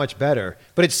it that much better.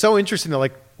 But it's so interesting that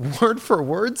like word for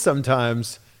word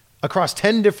sometimes across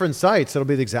 10 different sites, it'll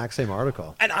be the exact same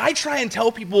article. And I try and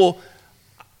tell people,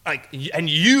 like, and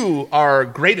you are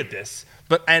great at this,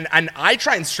 but and I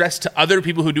try and stress to other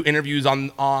people who do interviews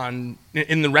in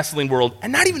the wrestling world,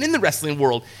 and not even in the wrestling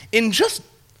world, in just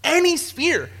any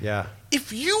sphere. Yeah.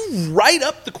 If you write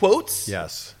up the quotes,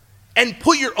 yes, and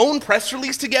put your own press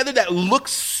release together that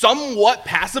looks somewhat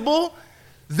passable,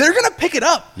 they're gonna pick it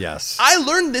up. Yes. I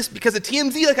learned this because at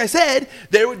TMZ, like I said,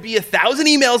 there would be 1,000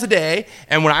 emails a day,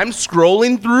 and when I'm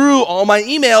scrolling through all my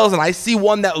emails and I see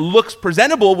one that looks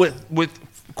presentable with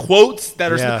quotes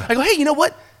that are, I go, hey, you know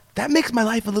what? That makes my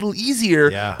life a little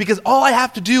easier because all I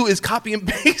have to do is copy and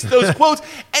paste those quotes.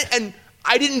 And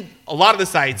a lot of the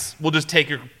sites will just take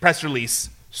your press release,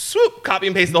 swoop, copy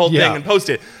and paste the whole thing and post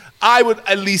it. I would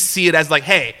at least see it as like,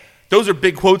 hey, those are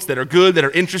big quotes that are good, that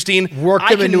are interesting. Work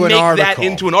them into an article. I can make that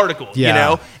into an article, you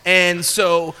know? And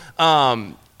so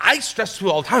I stress to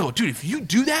people all the time, I go, dude, if you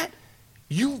do that,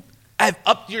 you have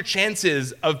upped your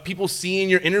chances of people seeing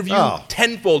your interview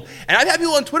tenfold. And I've had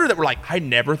people on Twitter that were like, I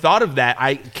never thought of that.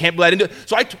 I can't believe I didn't do it.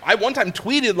 So I one time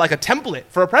tweeted like a template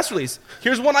for a press release.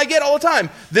 Here's one I get all the time.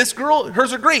 This girl,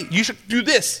 hers are great. You should do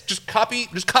this. Just copy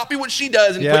what she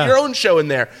does and put your own show in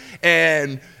there.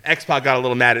 And X-Pac got a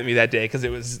little mad at me that day because it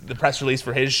was the press release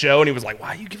for his show, and he was like, why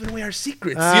are you giving away our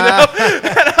secrets? You know?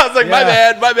 And I was like,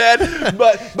 my bad.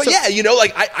 But yeah, you know,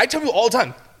 like I tell people all the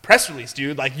time, press release,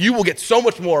 dude. Like you will get so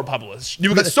much more published. You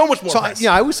will get so much more press.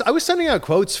 I was sending out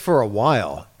quotes for a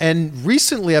while, and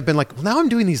recently I've been like, well, now I'm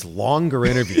doing these longer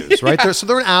interviews, right? So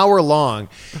they're an hour long.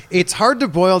 It's hard to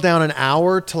boil down an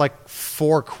hour to like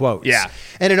 4 quotes. Yeah.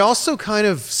 And it also kind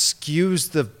of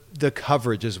skews the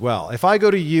coverage as well. If I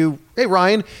go to you, hey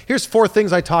Ryan, here's 4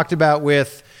 things I talked about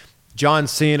with John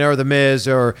Cena or The Miz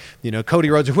or, you know,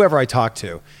 Cody Rhodes or whoever I talked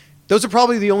to. Those are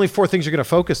probably the only 4 things you're going to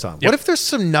focus on. Yep. What if there's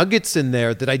some nuggets in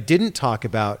there that I didn't talk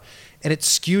about and it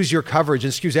skews your coverage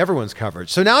and skews everyone's coverage?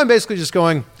 So now I'm basically just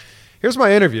going, here's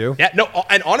my interview. Yeah, no,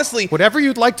 and honestly, whatever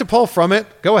you'd like to pull from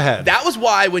it, go ahead. That was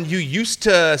why when you used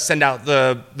to send out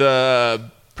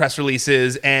the press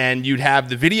releases and you'd have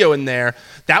the video in there,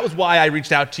 that was why I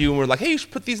reached out to you and we're like, hey, you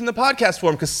should put these in the podcast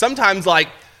form. Because sometimes, like,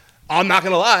 I'm not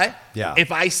going to lie,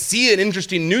 if I see an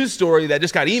interesting news story that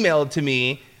just got emailed to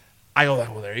me, I go, like,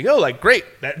 well, there you go. Like, great.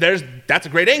 That's a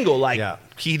great angle. Like,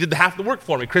 he did half the work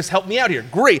for me. Chris helped me out here.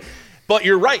 Great. But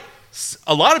you're right.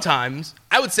 A lot of times,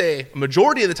 I would say a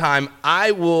majority of the time,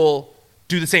 I will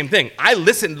do the same thing. I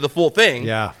listen to the full thing.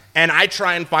 Yeah. and I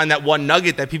try and find that one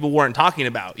nugget that people weren't talking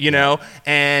about, you know,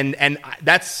 and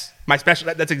that's my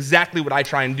special. That's exactly what I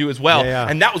try and do as well.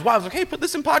 And that was why I was like, hey, put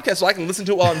this in podcast so I can listen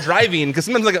to it while I'm driving. Because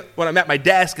sometimes, like, when I'm at my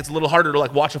desk, it's a little harder to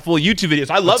like watch a full YouTube video.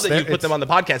 So I love that you put them on the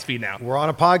podcast feed now. We're on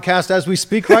a podcast as we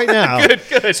speak right now.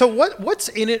 Good. So what's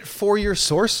in it for your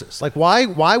sources? Like, why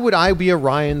would I be a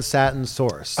Ryan Satin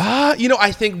source? You know,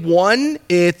 I think one,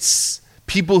 it's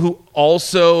people who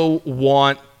also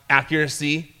want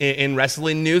accuracy in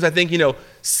wrestling news. I think, you know,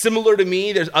 similar to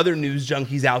me, there's other news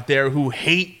junkies out there who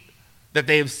hate that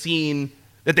they see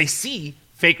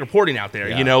fake reporting out there.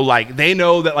 You know, like they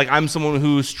know that like I'm someone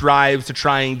who strives to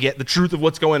try and get the truth of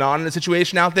what's going on in a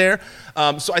situation out there.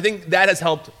 So I think that has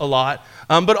helped a lot.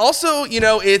 But also, you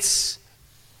know, I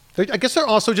guess they're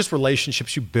also just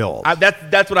relationships you build.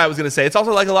 That's what I was gonna say. It's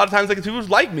also like a lot of times like people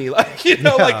like me, like, you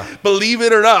know, like believe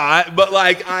it or not. But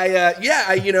like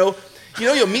you know,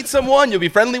 you'll meet someone, you'll be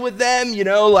friendly with them, you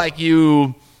know, like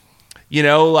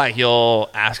like you'll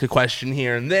ask a question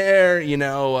here and there, you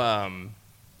know.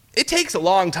 It takes a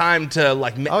long time to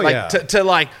like, to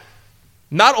like,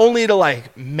 not only to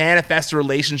like manifest a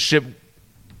relationship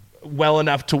well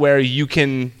enough to where you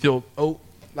can feel,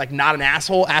 like not an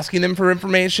asshole asking them for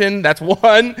information. That's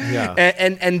one.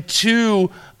 And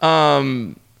two,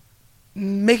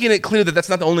 making it clear that that's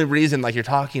not the only reason like you're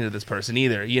talking to this person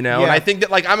either, you know. And I think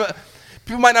that like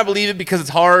people might not believe it because it's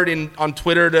hard on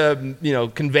Twitter to, you know,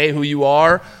 convey who you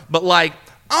are, but like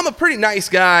I'm a pretty nice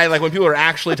guy like when people are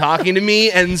actually talking to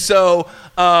me. And so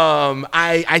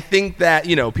I think that,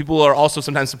 you know, people are also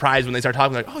sometimes surprised when they start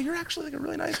talking like, oh, you're actually like a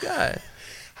really nice guy.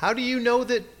 How do you know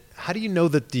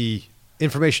that the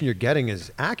information you're getting is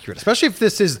accurate, especially if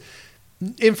this is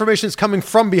information that's coming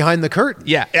from behind the curtain?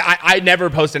 Yeah, I never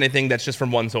post anything that's just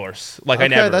from one source. Like I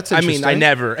never. That's interesting. I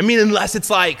mean, unless it's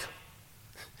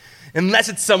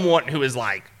someone who is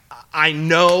like, I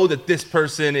know that this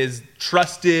person is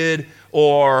trusted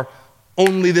or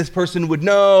only this person would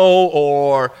know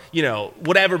or, you know,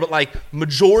 whatever. But like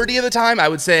majority of the time, I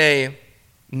would say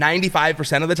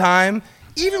 95% of the time,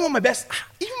 even my best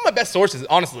sources,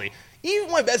 honestly, even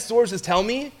my best sources tell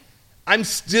me, I'm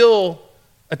still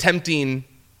attempting.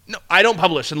 No, I don't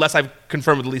publish unless I've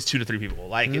confirmed with at least 2 to 3 people.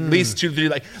 Like at least 2 to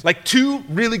 3, like 2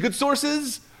 really good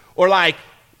sources or like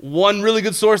 1 really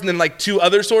good source and then like 2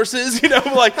 other sources, you know,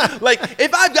 like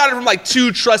if I've got it from like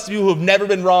 2 trusted people who have never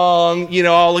been wrong, you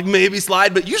know, I'll like maybe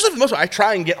slide, but usually for the most part,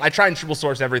 I try and triple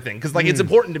source everything because like it's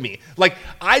important to me. Like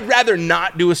I'd rather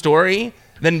not do a story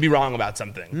than be wrong about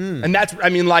something. And that's, I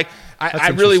mean, like I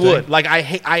really would. Like I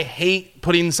hate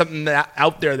putting something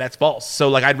out there that's false. So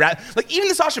like I'd rather, like even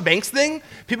the Sasha Banks thing,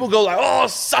 people go like, oh,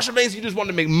 Sasha Banks, you just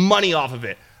wanted to make money off of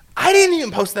it. I didn't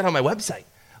even post that on my website.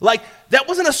 Like, that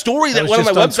wasn't a story that went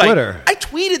on my website. Twitter. I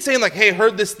tweeted saying, like, hey,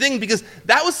 heard this thing, because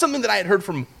that was something that I had heard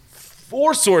from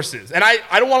 4 sources. And I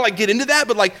don't want to, like, get into that,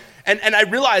 but, like, and I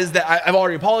realized that I've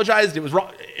already apologized. It was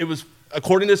wrong. It was,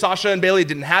 according to Sasha and Bailey, it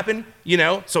didn't happen, you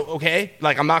know? So, okay,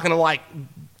 like, I'm not going to, like,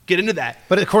 get into that.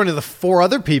 But according to the 4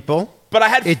 other people,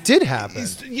 it did happen.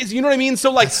 You know what I mean?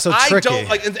 So, like, I don't,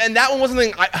 like, and that one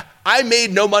wasn't something, I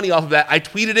made no money off of that. I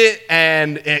tweeted it,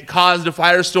 and it caused a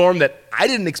firestorm that I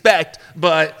didn't expect,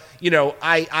 but, you know,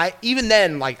 I even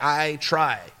then, like, I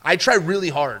try really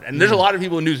hard. And there's a lot of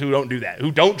people in news who don't do that,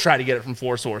 who don't try to get it from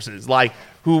 4 sources, like,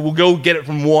 who will go get it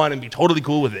from 1 and be totally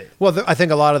cool with it. Well, I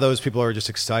think a lot of those people are just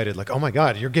excited, like, oh my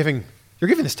God, you're giving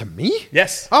this to me?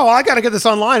 Yes. Oh, I got to get this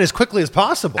online as quickly as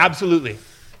possible. Absolutely.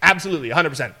 Absolutely,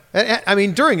 100%. I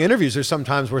mean, during interviews, there's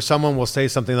sometimes where someone will say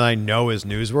something that I know is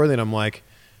newsworthy, and I'm like,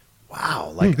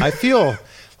 wow, like I feel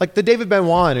like the David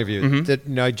Benoit interview that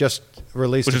I just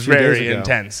released which a is few days ago. very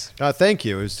intense. Thank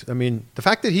you. I mean, the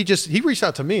fact that he reached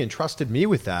out to me and trusted me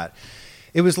with that,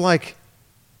 it was like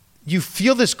you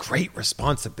feel this great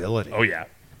responsibility. Oh, yeah.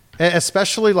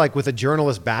 Especially like with a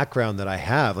journalist background that I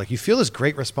have, like you feel this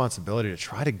great responsibility to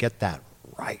try to get that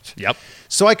right. Yep.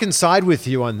 So I can side with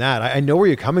you on that. I know where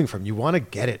you're coming from. You want to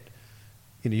get it.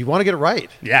 You want to get it right.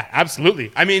 Yeah,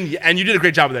 absolutely. I mean, and you did a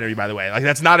great job with that interview, by the way. Like,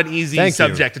 that's not an easy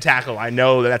subject to tackle. I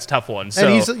know that's a tough one. So.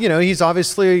 And he's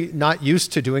obviously not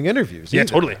used to doing interviews. Yeah,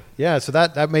 either. totally. Yeah, so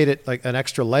that made it like an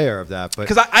extra layer of that.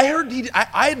 Because I heard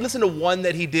I had listened to one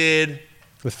that he did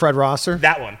with Fred Rosser.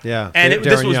 That one. Yeah. And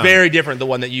this was very different, the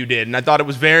one that you did. And I thought it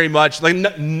was very much like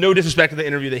no disrespect to the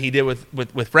interview that he did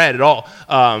with Fred at all.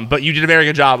 But you did a very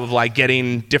good job of like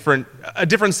getting a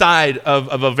different side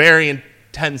of a very intense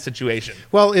situation.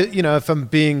 Well, if I'm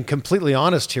being completely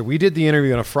honest here, we did the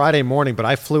interview on a Friday morning, but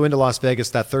I flew into Las Vegas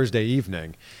that Thursday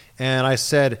evening. And I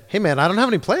said, hey, man, I don't have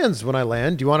any plans when I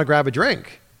land. Do you want to grab a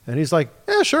drink? And he's like,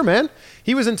 yeah, sure, man.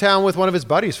 He was in town with one of his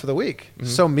buddies for the week. Mm-hmm.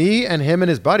 So me and him and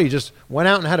his buddy just went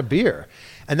out and had a beer.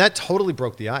 And that totally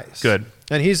broke the ice. Good.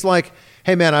 And he's like,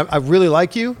 hey, man, I really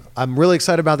like you. I'm really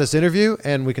excited about this interview,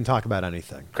 and we can talk about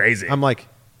anything. Crazy. I'm like,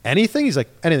 anything? He's like,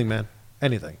 anything, man.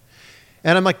 Anything.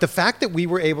 And I'm like, the fact that we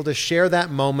were able to share that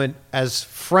moment as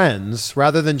friends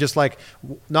rather than just like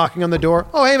knocking on the door,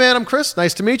 oh, hey, man, I'm Chris.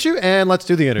 Nice to meet you. And let's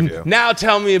do the interview. Now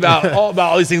tell me about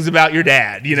all these things about your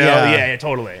dad. You know, yeah,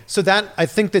 totally. So I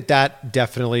think that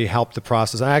definitely helped the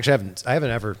process. I actually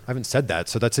haven't said that.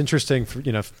 So that's interesting.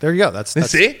 There you go. That's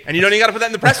See, and you don't even got to put that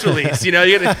in the press release. You know,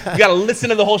 you got to listen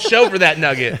to the whole show for that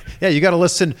nugget. Yeah, you got to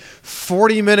listen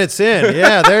 40 minutes in.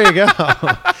 Yeah, there you go.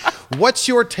 What's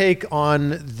your take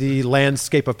on the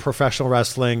landscape of professional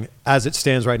wrestling as it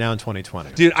stands right now in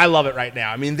 2020? Dude, I love it right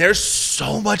now. I mean, there's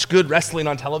so much good wrestling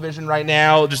on television right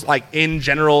now, just like in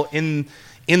general in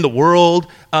the world.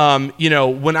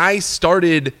 When I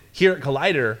started here at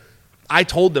Collider, I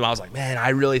told them, I was like, man, I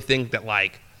really think that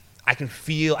like I can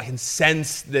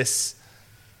sense this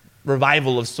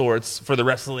revival of sorts for the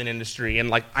wrestling industry. And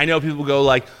like, I know people go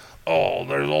like, oh,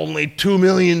 there's only 2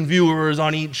 million viewers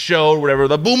on each show or whatever.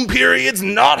 The boom period's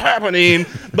not happening.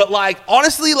 But like,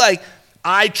 honestly, like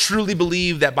I truly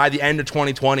believe that by the end of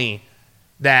 2020,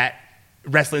 that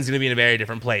wrestling's going to be in a very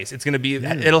different place. It's going to be,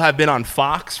 it'll have been on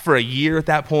Fox for a year at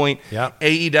that point. Yep.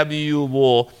 AEW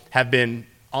will have been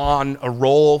on a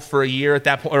roll for a year at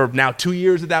that point, or now 2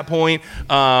 years at that point.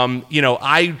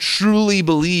 I truly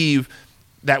believe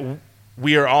that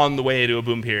we are on the way to a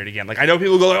boom period again. Like, I know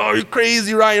people go like, oh, you're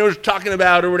crazy, Ryan, you know what you're talking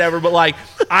about or whatever, but like,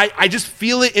 I just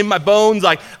feel it in my bones.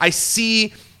 Like, I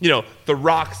see, The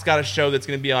Rock's got a show that's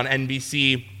going to be on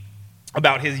NBC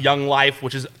about his young life,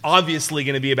 which is obviously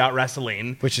going to be about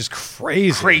wrestling. Which is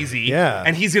crazy. Yeah.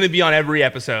 And he's going to be on every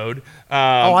episode.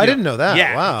 I didn't know that.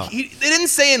 Yeah. Wow. They didn't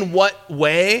say in what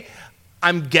way.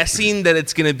 I'm guessing that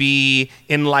it's going to be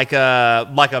in like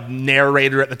a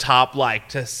narrator at the top, like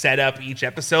to set up each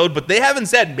episode. But they haven't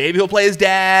said. Maybe he'll play his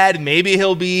dad. Maybe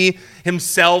he'll be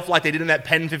himself, like they did in that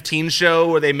Pen 15 show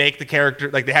where they make the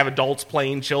character, like they have adults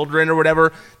playing children or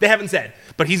whatever. They haven't said.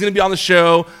 But he's going to be on the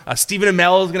show. Stephen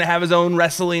Amell is going to have his own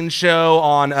wrestling show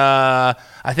on, I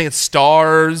think it's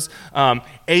Stars.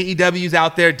 AEW's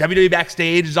out there. WWE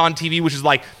Backstage is on TV, which is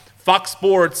like Fox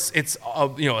Sports. It's a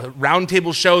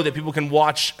roundtable show that people can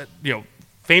watch,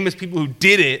 famous people who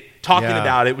did it talking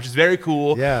about it, which is very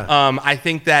cool. Yeah. I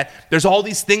think that there's all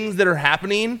these things that are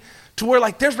happening to where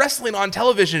like there's wrestling on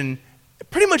television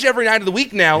pretty much every night of the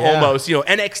week now, almost.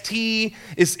 NXT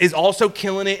is also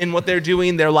killing it in what they're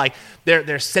doing. They're like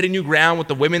they're setting new ground with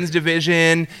the women's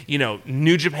division.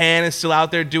 New Japan is still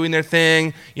out there doing their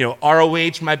thing.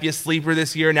 ROH might be a sleeper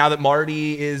this year now that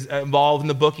Marty is involved in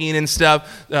the booking and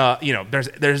stuff.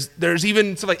 There's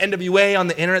even stuff like NWA on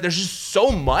the internet. There's just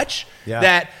so much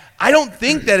that I don't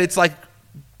think that it's like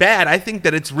bad. I think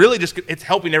that it's really just it's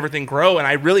helping everything grow. And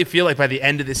I really feel like by the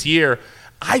end of this year,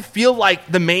 I feel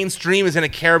like the mainstream is going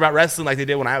to care about wrestling like they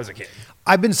did when I was a kid.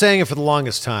 I've been saying it for the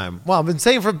longest time. Well, I've been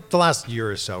saying it for the last year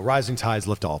or so. Rising tides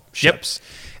lift all ships.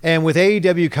 Yep. And with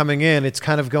AEW coming in, it's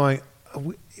kind of going,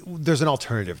 there's an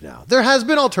alternative now. There has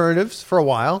been alternatives for a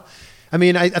while. I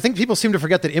mean, I think people seem to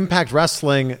forget that Impact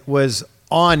Wrestling was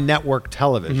on network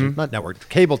television, not network,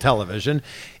 cable television.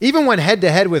 Even went head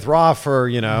to head with Raw for,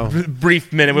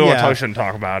 brief minute. We shouldn't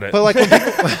talk about it. But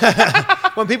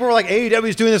like when people were like,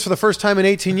 AEW's doing this for the first time in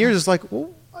 18 years, it's like,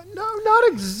 well, no, not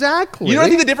exactly. You know what I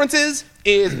think the difference is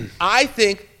I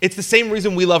think it's the same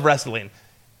reason we love wrestling.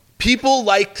 People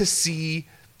like to see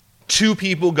two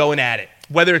people going at it.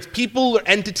 Whether it's people or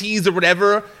entities or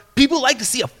whatever, people like to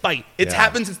see a fight. It's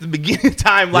happened since the beginning of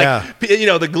time. Like,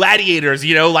 the gladiators,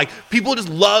 like people just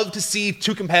love to see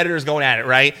two competitors going at it,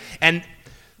 right? And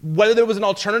whether there was an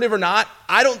alternative or not,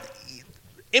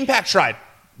 Impact tried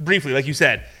briefly, like you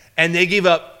said, and they gave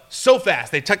up so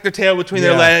fast. They tucked their tail between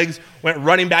their legs, went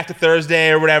running back to Thursday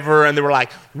or whatever, and they were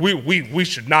like, we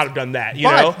should not have done that,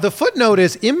 But the footnote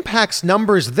is Impact's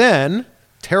numbers then,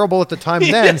 terrible at the time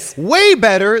then, way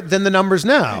better than the numbers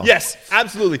now. Yes,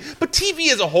 absolutely. But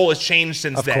TV as a whole has changed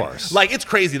since then. Of course. Like, it's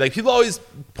crazy. Like, people always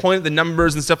point at the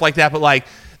numbers and stuff like that, but like,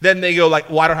 then they go like,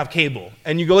 well, I don't have cable.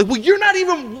 And you go like, well, you're not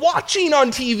even watching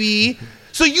on TV,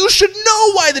 so you should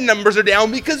know why the numbers are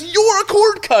down because you're a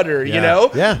cord cutter, you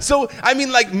know? Yeah. So, I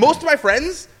mean, like, most of my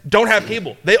friends don't have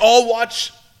cable. They all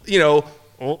watch,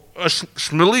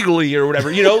 Schmelegally or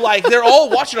whatever, like they're all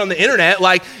watching on the internet,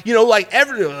 like, like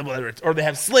whether it's, or they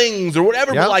have slings or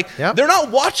whatever, but like they're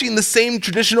not watching the same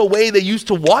traditional way they used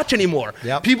to watch anymore.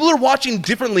 People are watching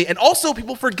differently, and also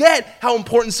people forget how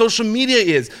important social media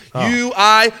is.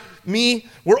 me,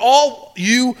 we're all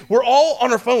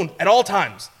on our phone at all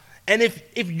times. And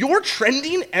if you're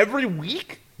trending every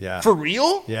week, for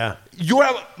real, you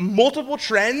have multiple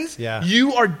trends,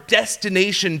 you are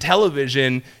destination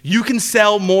television. You can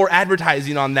sell more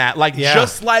advertising on that. Like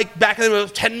just like back in the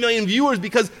 10 million viewers,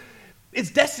 because it's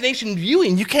destination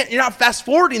viewing. You're not fast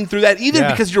forwarding through that either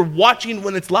because you're watching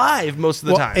when it's live most of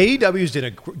the time. AEW's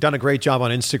done a great job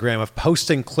on Instagram of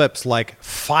posting clips like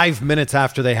 5 minutes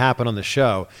after they happen on the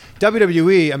show.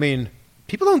 WWE, I mean,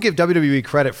 people don't give WWE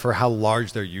credit for how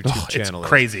large their YouTube channel is. It's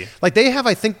crazy. Like they have,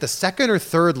 I think, the second or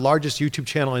third largest YouTube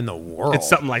channel in the world. It's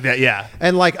something like that, yeah.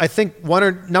 And like I think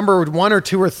number 1 or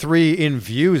 2 or 3 in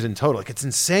views in total. Like it's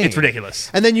insane. It's ridiculous.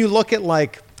 And then you look at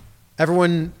like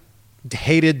everyone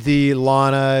hated the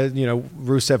Lana,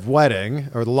 Rusev wedding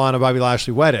or the Lana Bobby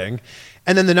Lashley wedding,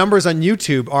 and then the numbers on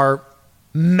YouTube are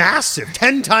massive,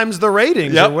 10 times the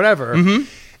ratings or whatever. Mm-hmm.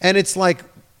 And it's like,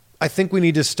 I think we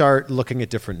need to start looking at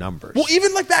different numbers. Well,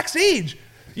 even like backstage,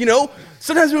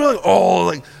 sometimes we're like, oh,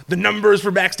 like the numbers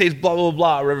for backstage, blah, blah,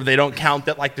 blah, or whatever. They don't count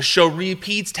that like the show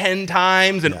repeats 10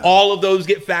 times and all of those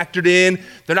get factored in.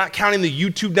 They're not counting the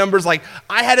YouTube numbers. Like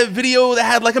I had a video that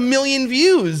had like 1 million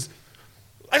views.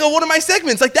 I go, one of my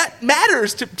segments, like that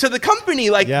matters to the company.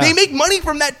 Like they make money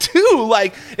from that too.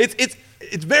 Like it's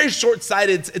very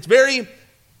short-sighted. It's very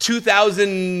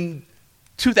 2000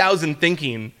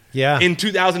 thinking in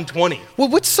 2020. Well,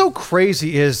 what's so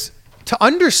crazy is to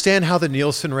understand how the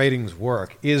Nielsen ratings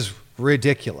work is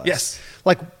ridiculous. Yes.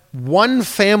 Like one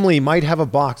family might have a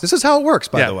box. This is how it works,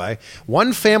 by the way.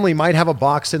 One family might have a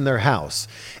box in their house,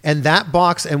 and that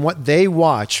box and what they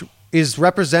watch is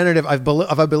representative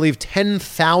of, I believe,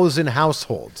 10,000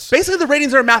 households. Basically, the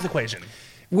ratings are a math equation.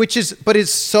 But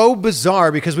it's so bizarre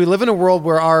because we live in a world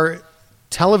where our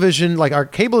television, like our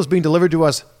cable is being delivered to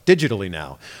us digitally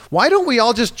now. Why don't we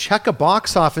all just check a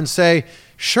box off and say,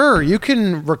 sure, you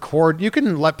can record, you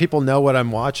can let people know what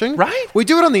I'm watching. Right. We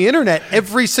do it on the internet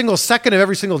every single second of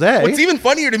every single day. What's even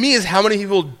funnier to me is how many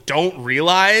people don't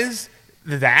realize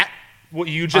that. What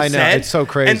you just said. I know, it's so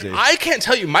crazy. And I can't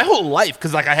tell you, my whole life,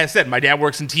 because like I had said, my dad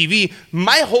works in TV,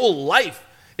 my whole life,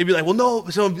 it'd be like, well, no,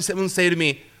 someone would say to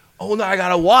me, oh, no, I got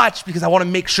to watch because I want to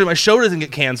make sure my show doesn't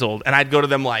get canceled. And I'd go to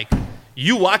them like,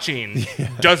 you watching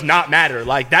does not matter.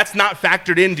 Like, that's not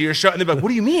factored into your show. And they'd be like, what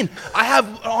do you mean? I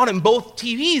have on in both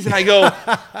TVs. And I go,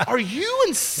 are you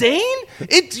insane?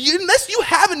 Unless you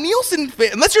have a Nielsen,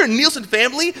 unless you're a Nielsen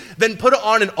family, then put it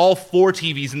on in all 4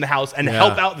 TVs in the house and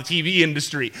help out the TV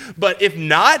industry. But if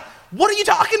not, what are you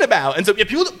talking about? And so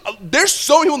there's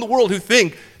so many people in the world who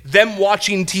think them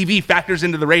watching TV factors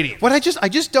into the rating. What I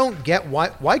just don't get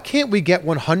why can't we get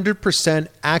 100%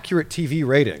 accurate TV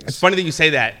ratings? It's funny that you say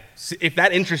that. If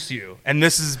that interests you, and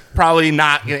this is probably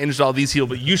not going to interest all these people,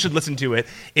 but you should listen to it.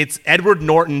 It's Edward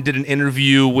Norton did an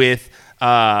interview with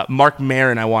Mark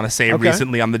Maron, I want to say,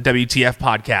 recently on the WTF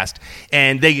podcast.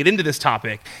 And they get into this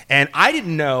topic. And I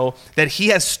didn't know that he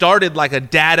has started like a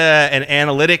data and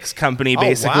analytics company,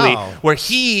 basically, where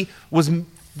he was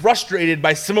frustrated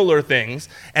by similar things.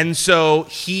 And so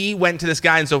he went to this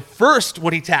guy. And so first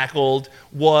what he tackled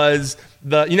was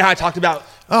how I talked about.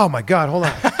 Oh, my God. Hold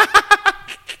on.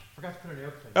 Forgot to put an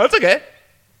airplane. Oh, it's okay.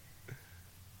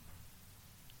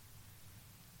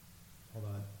 Hold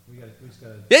on. We just got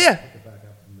to pick it back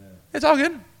up from there. It's all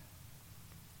good.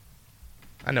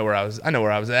 I know where I was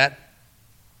at.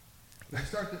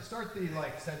 Start the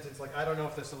sentence like, I don't know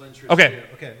if this will interest you.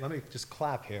 Okay, let me just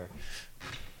clap here.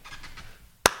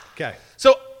 Okay.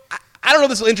 So I don't know if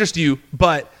this will interest you,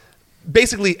 but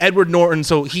basically Edward Norton,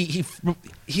 so he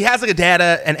has like a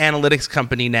data and analytics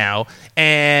company now,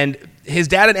 and his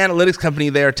data and analytics company,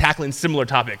 they're tackling similar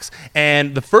topics.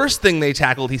 And the first thing they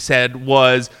tackled, he said,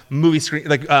 was movie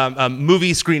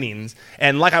screenings.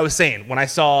 And like I was saying, when I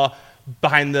saw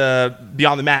Beyond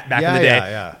the Mat back in the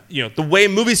day, the way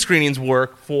movie screenings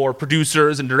work for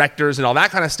producers and directors and all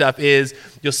that kind of stuff is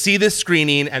you'll see this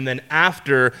screening, and then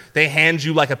after they hand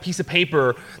you like a piece of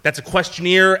paper that's a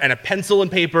questionnaire and a pencil and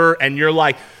paper, and you're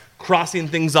like crossing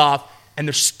things off, and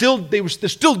they're still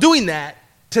doing that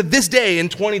to this day in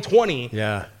 2020.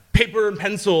 Paper and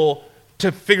pencil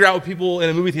to figure out what people in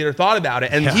a movie theater thought about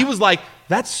it. And he was like,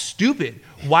 that's stupid.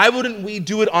 Why wouldn't we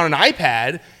do it on an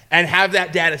iPad and have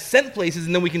that data sent places,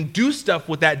 and then we can do stuff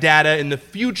with that data in the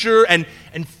future and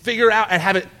figure out and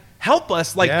have it help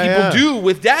us like people do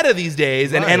with data these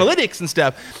days and analytics and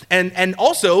stuff. And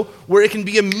also where it can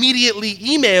be immediately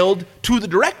emailed to the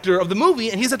director of the movie,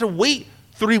 and he doesn't have to wait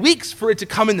 3 weeks for it to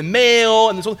come in the mail.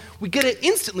 And so we get it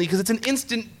instantly because it's an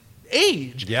instant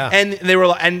age.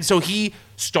 And so he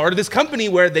started this company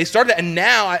where they started it, and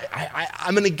now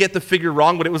I'm going to get the figure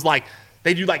wrong, but it was like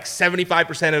they do like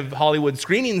 75% of Hollywood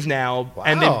screenings now, Wow.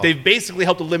 and they've basically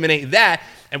helped eliminate that.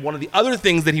 And one of the other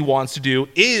things that he wants to do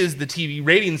is the TV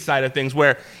ratings side of things,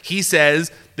 where he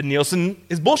says the Nielsen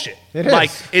is bullshit. It is.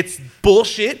 Like, it's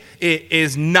bullshit. It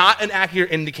is not an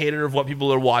accurate indicator of what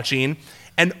people are watching.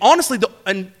 And honestly, the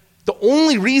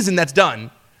only reason that's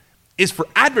done is for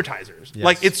advertisers. Yes.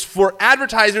 Like, it's for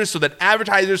advertisers so that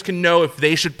advertisers can know if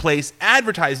they should place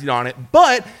advertising on it,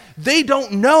 but they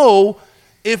don't know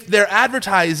if their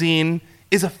advertising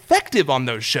is effective on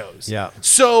those shows. Yeah.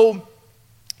 So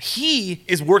he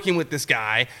is working with this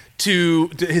guy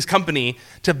to his company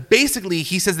to basically,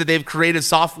 he says that they've created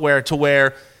software to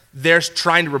where they're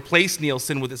trying to replace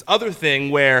Nielsen with this other thing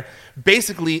where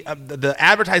basically the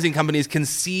advertising companies can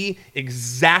see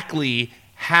exactly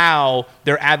how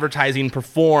their advertising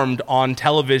performed on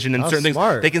television and certain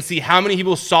smart. things. They can see how many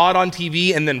people saw it on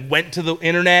TV and then went to the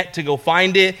internet to go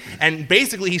find it. And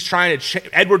basically he's trying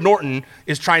to, Edward Norton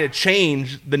is trying to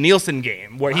change the Nielsen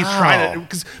game where he's trying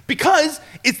to, because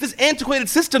it's this antiquated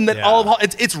system that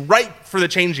it's ripe for the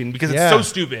changing because it's so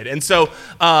stupid. And so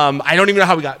I don't even know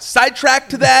how we got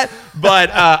sidetracked to that, but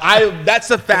that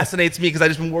stuff fascinates me because I've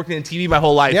just been working in TV my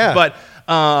whole life. Yeah. But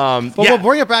we'll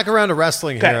bring it back around to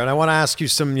wrestling here, Okay. and I want to ask you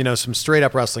some straight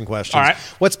up wrestling questions. All right.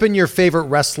 What's been your favorite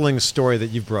wrestling story that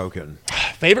you've broken?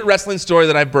 Favorite wrestling story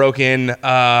that I've broken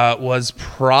was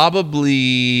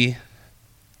probably,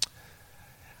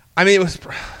 I mean, it was,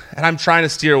 and I'm trying to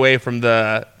steer away from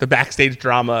the backstage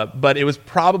drama, but it was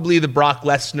probably the Brock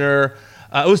Lesnar.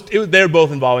 They were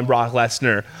both involving Brock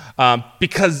Lesnar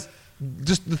because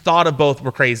just the thought of both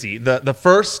were crazy. The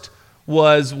first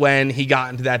was when he got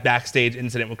into that backstage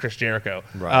incident with Chris Jericho.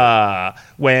 Right.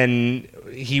 When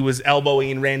he was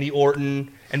elbowing Randy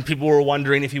Orton, and people were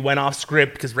wondering if he went off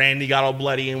script because Randy got all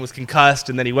bloody and was concussed,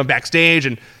 and then he went backstage,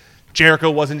 and Jericho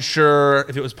wasn't sure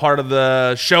if it was part of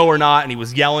the show or not, and he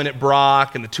was yelling at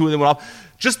Brock, and the two of them went off.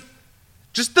 Just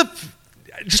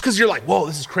because you're like, whoa,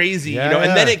 this is crazy, Yeah, you know?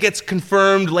 And then yeah. it gets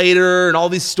confirmed later, and all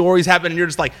these stories happen, and you're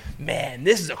just like, man,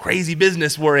 this is a crazy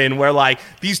business we're in, where like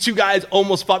these two guys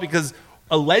almost fought because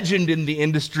a legend in the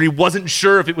industry wasn't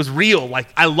sure if it was real. Like,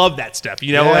 I love that stuff,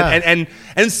 you know? Yeah.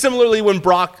 And similarly, when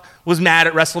Brock was mad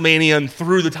at WrestleMania and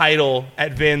threw the title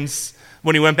at Vince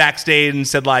when he went backstage and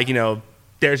said, like, you know,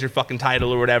 there's your fucking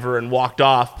title or whatever, and walked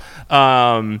off,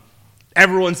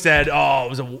 everyone said, oh,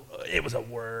 it was a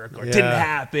work, or it didn't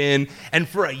happen. And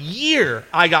for a year,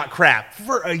 I got crap.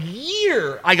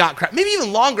 Maybe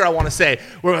even longer, I want to say,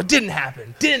 where it didn't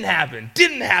happen.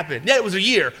 Yeah, it was a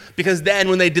year. Because then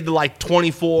when they did the like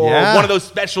 24, one of those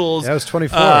specials. Yeah, it was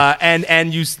 24.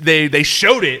 And they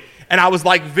showed it. And I was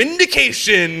like,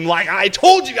 vindication. Like, I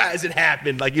told you guys it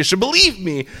happened. Like, you should believe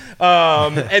me.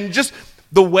 And just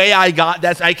the way I got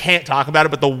that, I can't talk about it,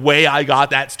 but the way I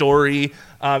got that story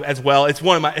as well, it's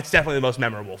definitely the most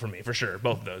memorable for me, for sure,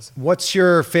 both of those. What's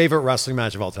your favorite wrestling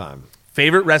match of all time?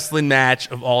 Favorite wrestling match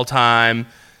of all time?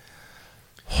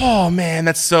 Oh, man,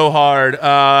 that's so hard.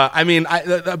 I mean,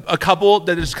 a couple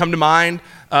that just come to mind,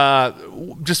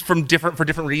 just for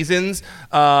different reasons.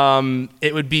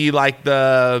 It would be like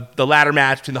the ladder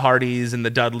match between the Hardys and the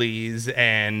Dudleys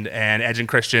and Edge and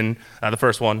Christian, the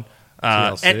first one.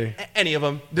 TLC. Any of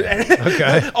them.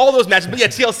 Okay. All those matches. But yeah,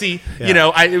 TLC, you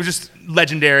know, it was just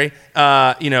legendary.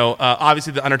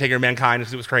 Obviously the Undertaker and Mankind,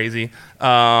 because it was crazy.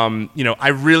 I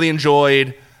really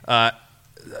enjoyed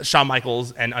Shawn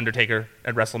Michaels and Undertaker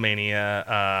at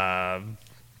WrestleMania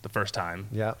the first time.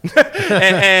 Yeah.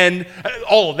 and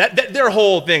all of that, their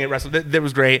whole thing at WrestleMania, that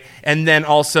was great. And then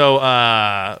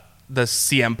also the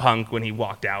CM Punk when he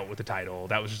walked out with the title.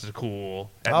 That was just a cool.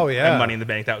 And Money in the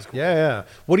Bank. That was cool. Yeah.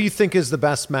 What do you think is the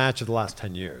best match of the last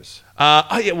 10 years?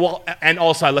 And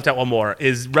also I left out one more,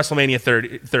 is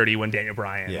WrestleMania 30 when Daniel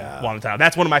Bryan won the title.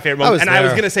 That's one of my favorite moments. I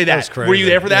was going to say that. Were you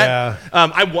there for that?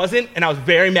 Yeah. I wasn't, and I was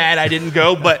very mad I didn't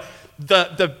go, but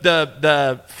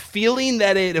the feeling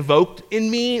that it evoked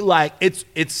in me, like,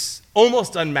 it's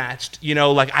almost unmatched. You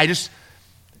know, like, I just,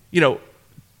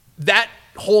 that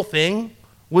whole thing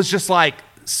was just like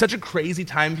such a crazy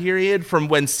time period, from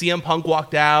when CM Punk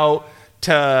walked out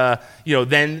to,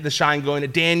 then the shine going to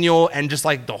Daniel, and just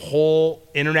like the whole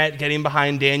internet getting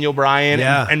behind Daniel Bryan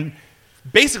and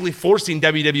basically forcing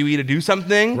WWE to do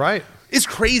something. Right. It's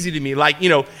crazy to me. Like,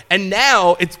 and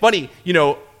now it's funny,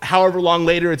 however long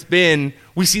later it's been,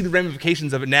 we see the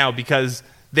ramifications of it now, because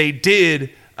they did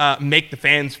make the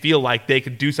fans feel like they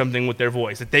could do something with their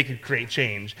voice, that they could create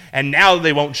change. And now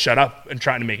they won't shut up and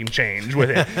try to make change with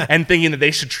it and thinking that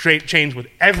they should change with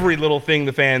every little thing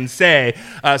the fans say.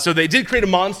 So they did create a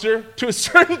monster to a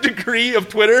certain degree of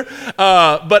Twitter.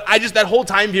 But that whole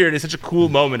time period is such a cool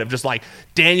moment of just like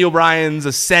Daniel Bryan's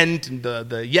ascent and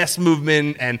the yes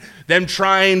movement and them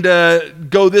trying to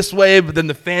go this way, but then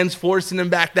the fans forcing them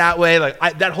back that way.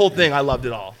 Like that whole thing, I loved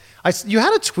it all. You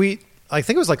had a tweet, I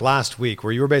think it was like last week,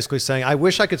 where you were basically saying, I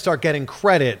wish I could start getting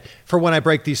credit for when I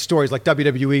break these stories. Like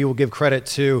WWE will give credit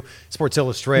to Sports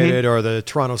Illustrated or the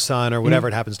Toronto Sun or whatever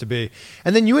it happens to be.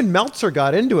 And then you and Meltzer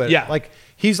got into it. Yeah. Like,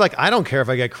 he's like, I don't care if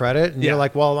I get credit. And you're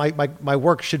like, well, my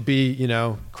work should be,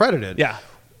 credited. Yeah.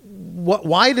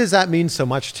 Why does that mean so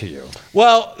much to you?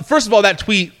 Well, first of all, that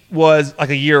tweet was like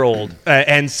a year old,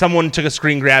 and someone took a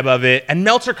screen grab of it, and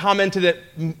Meltzer commented it,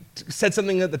 said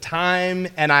something at the time,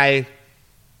 and I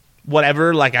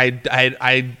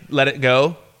let it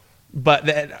go,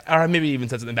 or maybe even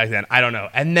said something back then. I don't know.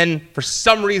 And then for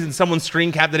some reason, someone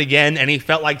screen capped it again, and he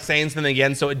felt like saying something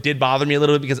again, so it did bother me a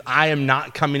little bit because I am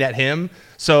not coming at him,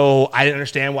 so I didn't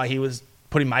understand why he was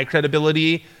putting my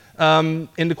credibility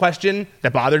into question.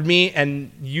 That bothered me.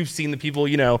 And you've seen the people,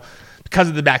 because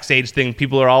of the backstage thing,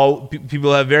 people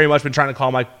have very much been trying to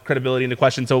call my credibility into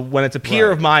question. So when it's a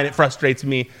peer of mine, it frustrates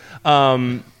me.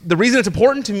 The reason it's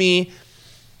important to me,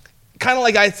 kind of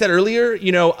like I said earlier,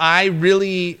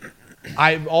 I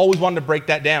always wanted to break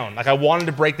that down. Like I wanted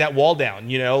to break that wall down,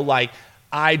 like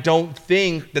I don't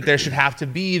think that there should have to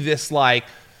be this like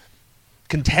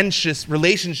contentious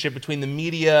relationship between the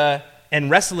media and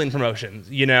wrestling promotions,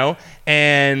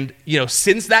 and,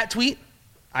 since that tweet,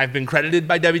 I've been credited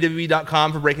by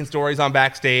WWE.com for breaking stories on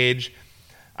Backstage.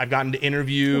 I've gotten to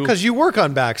interview. Because you work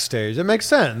on Backstage. It makes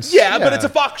sense. Yeah, but it's a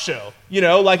Fox show.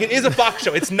 It is a Fox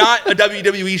show. It's not a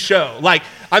WWE show. Like,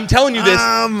 I'm telling you this,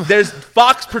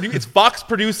 it's Fox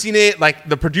producing it. Like,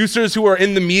 the producers who are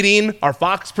in the meeting are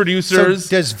Fox producers.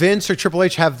 So does Vince or Triple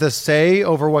H have the say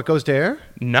over what goes to air?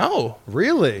 No.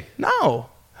 Really? No.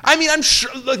 I mean, I'm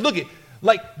sure,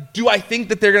 do I think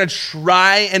that they're going to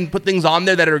try and put things on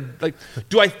there that are,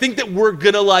 do I think that we're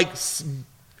going to,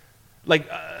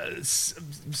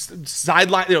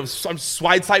 sideline,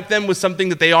 swipe them with something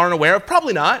that they aren't aware of?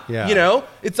 Probably not. Yeah.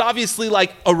 It's obviously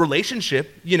like a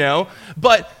relationship,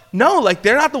 but no,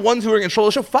 they're not the ones who are in control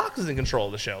of the show. Fox is in control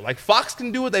of the show. Like, Fox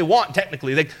can do what they want,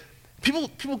 technically. Like, people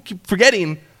keep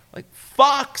forgetting,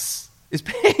 Fox is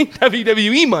paying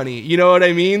WWE money, you know what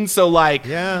I mean? So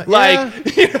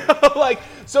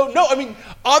so no, I mean,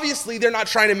 obviously they're not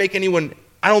trying to make anyone,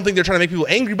 I don't think they're trying to make people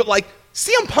angry, but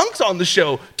CM Punk's on the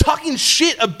show talking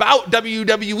shit about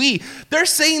WWE. They're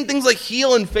saying things like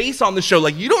heel and face on the show.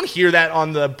 You don't hear that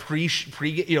on the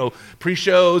pre-shows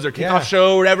or kickoff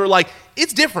show or whatever.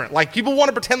 It's different. People want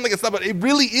to pretend like it's not, but it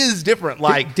really is different.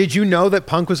 Did you know that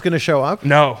Punk was going to show up?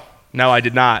 No, I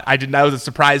did not. That was a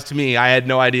surprise to me. I had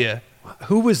no idea.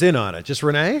 Who was in on it? Just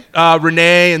Renee?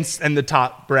 Renee and the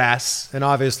top brass. And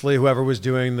obviously whoever was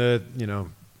doing the,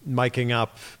 miking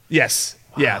up. Yes.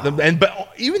 Wow. Yeah. But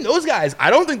even those guys, I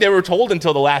don't think they were told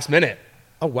until the last minute.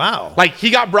 Oh, wow. He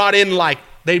got brought in,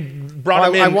 they brought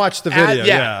him in. I watched the video,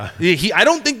 yeah. I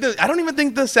don't even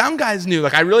think the sound guys knew.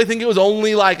 I really think it was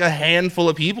only a handful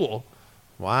of people.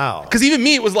 Wow. Because even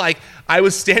me, it was I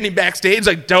was standing backstage,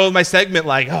 done with my segment,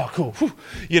 oh, cool. Whew,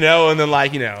 and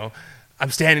then I'm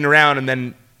standing around, and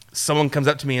then someone comes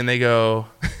up to me and they go,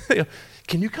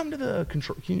 can you go to the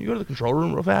control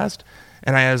room real fast?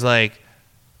 And I was like,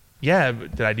 yeah,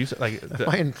 but did I do something? Am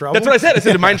I in trouble? That's what I said. I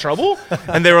said, am I in trouble?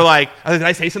 And they were like, did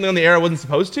I say something on the air I wasn't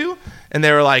supposed to? And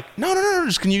they were like, no,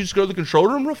 can you just go to the control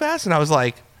room real fast? And I was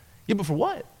like, yeah, but for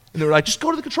what? And they were like, just go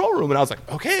to the control room. And I was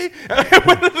like, okay. And I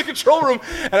went to the control room,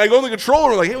 and I go in the control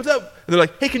room, hey, what's up? And they're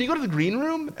like, hey, can you go to the green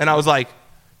room? And I was like,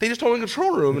 they just told me in the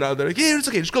control room. And they're like, yeah, it's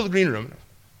okay, just go to the green room.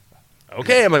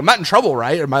 Okay, I'm not in trouble,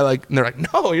 right? And they're like,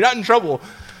 no, you're not in trouble.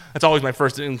 That's always my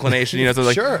first inclination,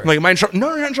 So sure. I'm like, am I in trouble? No,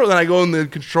 you're not in trouble. Then I go in the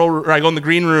control room, or I go in the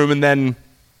green room, and then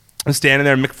I'm standing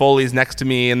there, and Mick Foley's next to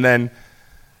me, and then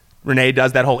Renee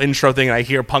does that whole intro thing, and I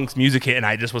hear Punk's music hit, and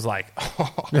I just was like,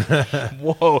 oh,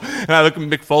 whoa. And I look at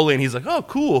Mick Foley, and he's like, oh,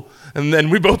 cool. And then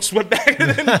we both just went back, and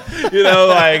then,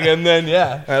 and then,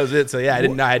 yeah, that was it. So, yeah,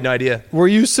 I had no idea. Were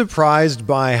you surprised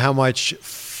by how much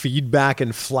feedback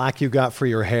and flack you got for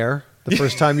your hair the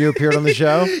first time you appeared on the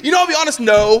show? I'll be honest,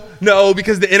 no,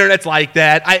 because the internet's like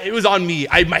that. It was on me.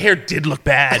 My hair did look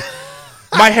bad.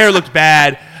 My hair looked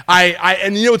bad.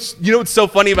 And what's so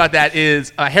funny about that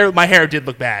is my hair did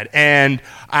look bad, and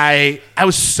I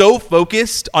was so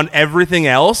focused on everything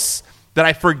else that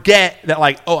I forget that,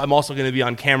 like, oh, I'm also going to be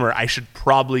on camera. I should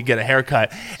probably get a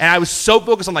haircut. And I was so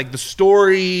focused on, like, the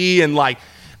story and, like,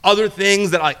 other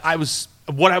things that, like,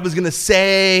 what I was going to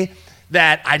say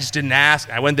that I just didn't ask.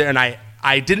 I went there and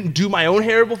I didn't do my own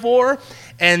hair before.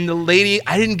 And the lady,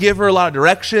 I didn't give her a lot of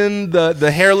direction,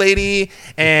 the hair lady,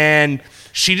 and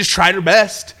she just tried her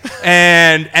best.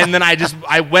 And then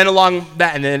I went along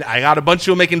that, and then I got a bunch of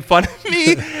people making fun of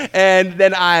me. And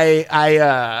then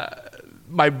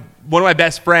one of my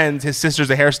best friends, his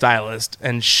sister's a hairstylist,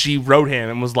 and she wrote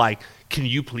him and was like, can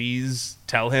you please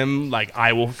tell him, like,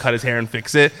 I will cut his hair and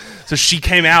fix it? So she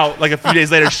came out, like, a few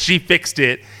days later, she fixed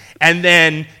it. And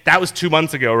then that was 2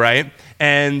 months ago, right?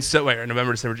 And so,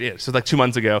 November, December, yeah, so like 2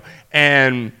 months ago.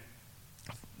 And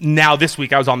now this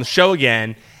week I was on the show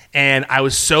again, and I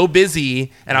was so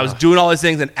busy, and I was doing all these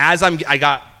things, and as I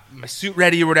got my suit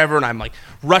ready or whatever, and I'm like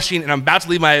rushing, and I'm about to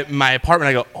leave my apartment,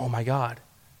 I go, oh my God,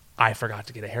 I forgot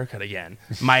to get a haircut again.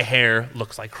 My hair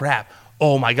looks like crap.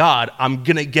 Oh my God, I'm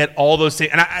gonna get all those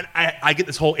things. And I get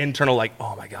this whole internal, like,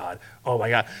 oh my God.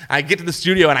 I get to the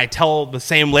studio and I tell the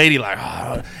same lady, like,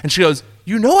 oh, and she goes,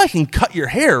 you know I can cut your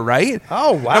hair, right?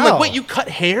 Oh, wow. I'm like, wait, you cut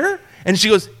hair? And she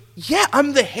goes, yeah,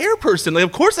 I'm the hair person. Like,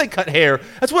 of course I cut hair.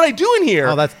 That's what I do in here.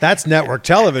 Oh, that's network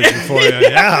television for you.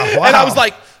 Yeah, wow. And I was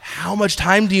like, how much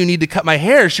time do you need to cut my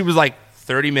hair? She was like,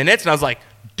 30 minutes. And I was like,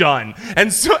 done.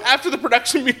 And so after the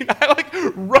production meeting, I like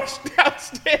rushed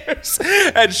downstairs,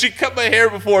 and she cut my hair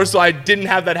before, so I didn't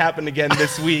have that happen again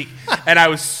this week. And I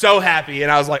was so happy,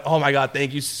 and I was like, oh my God,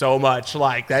 thank you so much.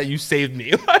 Like, that, you saved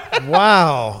me.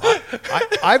 Wow.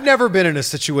 I've never been in a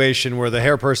situation where the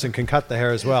hair person can cut the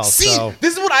hair as well. See, so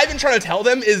this is what I've been trying to tell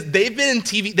them, is they've been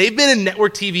in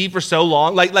network TV for so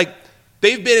long, like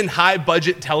they've been in high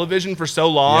budget television for so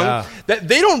long that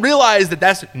they don't realize that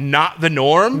that's not the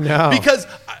norm. No. Because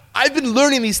I've been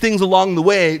learning these things along the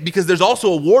way, because there's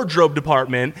also a wardrobe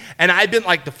department, and I've been,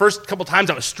 like, the first couple times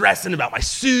I was stressing about my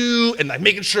suit and, like,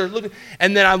 making sure it looked,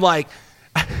 and then I'm like,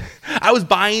 I was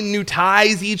buying new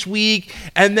ties each week,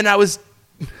 and then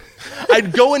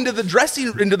I'd go into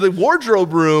the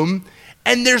wardrobe room,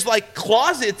 and there's, like,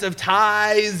 closets of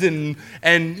ties and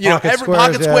you know,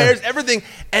 pocket squares, everything.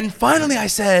 And finally I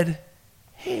said,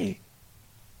 hey,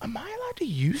 am I allowed to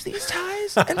use these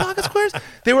ties and pocket squares?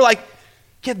 They were like,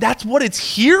 yeah, that's what it's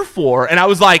here for. And I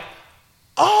was like,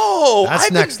 oh, that's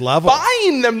I've next been level.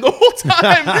 buying them the whole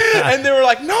time. And they were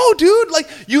like, no, dude, like,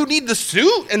 you need the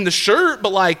suit and the shirt,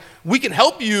 but, like, we can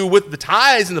help you with the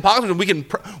ties and the pockets.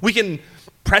 We can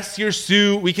press your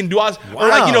suit. We can do all this, or,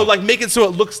 like, you know, like, make it so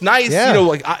it looks nice. Yeah. You know,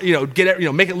 like, you know,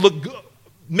 make it look good,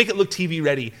 make it look TV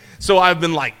ready. So I've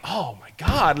been like, oh my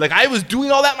God, like, I was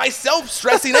doing all that myself,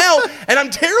 stressing out, and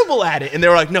I'm terrible at it. And they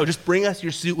were like, no, just bring us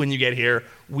your suit when you get here.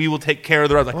 We will take care of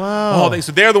the rest. Like, wow.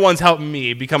 So they're the ones helping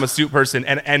me become a suit person.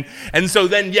 And so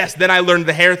then, then I learned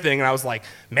the hair thing, and I was like,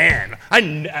 man,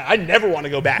 I never want to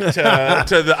go back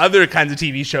to the other kinds of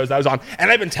TV shows I was on. And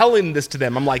I've been telling this to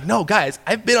them. I'm like, no, guys,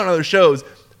 I've been on other shows.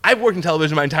 I've worked in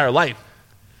television my entire life.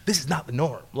 This is not the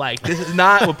norm. Like, this is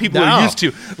not what people are used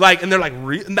to. Like, and they're like,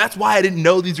 and that's why I didn't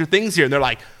know these are things here. And they're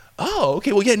like, oh,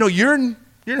 okay, well, yeah, no, you're in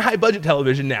high budget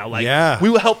television now. Like, we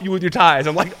will help you with your ties.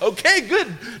 I'm like, okay, good,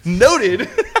 noted.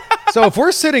 So if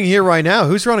we're sitting here right now,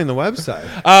 who's running the website?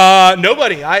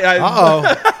 Nobody. Think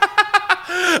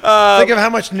of how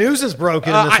much news is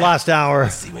broken in this last hour.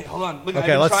 Let's see, wait, hold on. Look,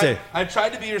 okay, let's see. I've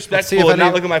tried to be respectful and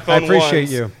not look at my phone. I appreciate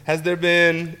you. Has there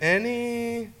been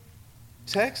any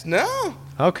text? No.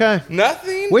 Okay.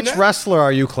 Nothing. Which wrestler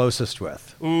are you closest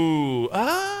with? Ooh.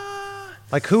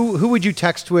 Like, who would you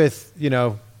text with, you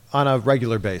know, on a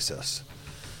regular basis?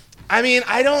 I mean,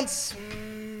 I don't.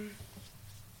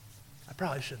 I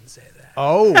probably shouldn't say that.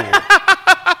 Oh.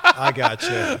 I got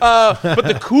you. But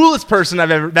the coolest person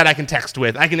that I can text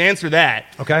with, I can answer that.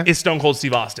 Okay. Is Stone Cold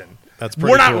Steve Austin. That's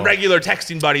pretty We're not cool. regular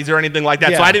texting buddies or anything like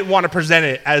that, so I didn't want to present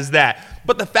it as that.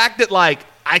 But the fact that, like,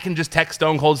 I can just text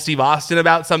Stone Cold Steve Austin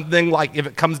about something, like, if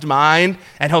it comes to mind,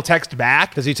 and he'll text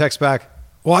back. Does he text back?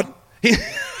 What?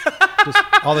 Just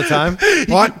all the time?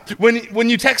 What? When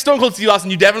you text Stone Cold Steve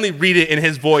Austin, you definitely read it in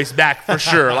his voice back for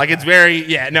sure. Like, it's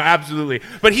very, absolutely.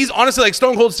 But he's honestly, like,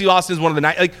 Stone Cold Steve Austin is one of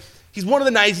the he's one of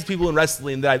the nicest people in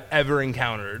wrestling that I've ever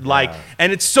encountered. Like,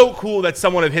 and it's so cool that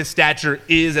someone of his stature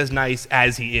is as nice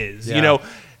as he is. Yeah. You know,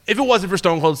 if it wasn't for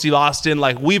Stone Cold Steve Austin,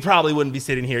 like, we probably wouldn't be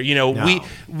sitting here. You know, we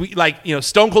like, you know,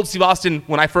 Stone Cold Steve Austin,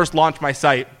 when I first launched my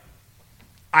site,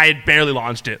 I had barely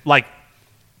launched it. Like,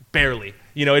 barely.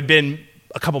 You know, it'd been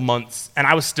a couple months, and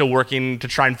I was still working to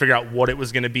try and figure out what it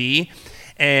was going to be.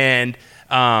 And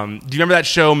do you remember that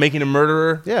show, Making a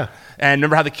Murderer? Yeah. And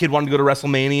remember how the kid wanted to go to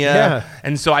WrestleMania? Yeah.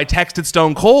 And so I texted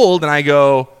Stone Cold, and I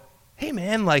go, hey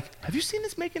man, like, have you seen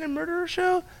this Making a Murderer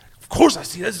show? Of course I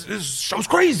see this. This show's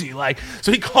crazy. Like,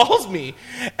 so he calls me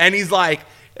and he's like,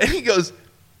 and he goes,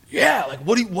 yeah, like,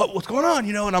 what's going on?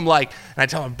 You know, and I'm like, and I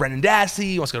tell him Brendan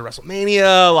Dassey wants to go to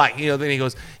WrestleMania. Like, you know, then he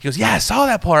goes, yeah, I saw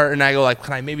that part. And I go like,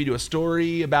 can I maybe do a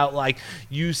story about like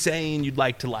you saying you'd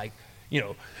like to like, you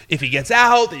know, if he gets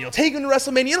out, then you'll take him to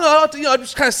WrestleMania. You know,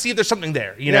 just kind of see if there's something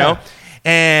there, you know?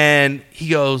 And he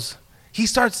goes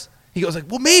like,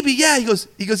 well, maybe, yeah. He goes,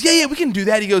 yeah, we can do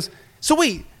that. He goes, so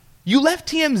wait, you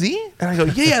left TMZ? And I go,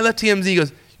 yeah, I left TMZ. He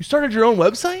goes, you started your own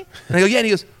website? And I go, yeah. And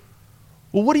he goes,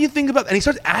 well, what do you think about that? And he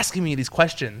starts asking me these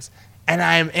questions. And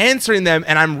I'm answering them,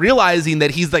 and I'm realizing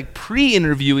that he's like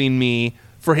pre-interviewing me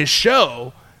for his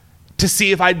show to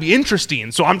see if I'd be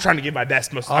interesting. So I'm trying to give my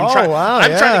best. I'm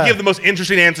trying to give the most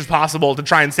interesting answers possible to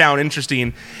try and sound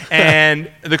interesting.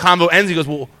 And the convo ends. He goes,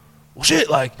 well, shit,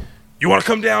 like, you want to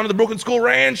come down to the Broken Skull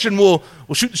Ranch and we'll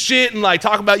shoot the shit and like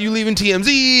talk about you leaving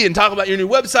TMZ and talk about your new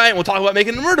website and we'll talk about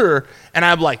Making a Murderer. And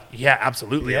I'm like, yeah,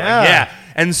 absolutely. Yeah. Like, yeah.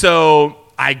 And so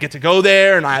I get to go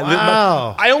there and I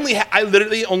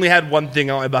literally only had one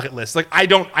thing on my bucket list. Like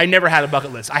I never had a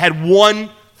bucket list. I had one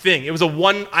thing. It was a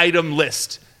 1-item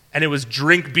list. And it was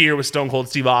drink beer with Stone Cold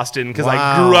Steve Austin because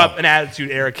I grew up an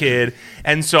Attitude Era kid.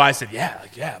 And so I said,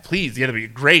 yeah, please. Yeah, that'd be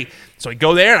great. So I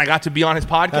go there and I got to be on his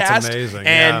podcast. That's amazing.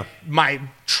 And my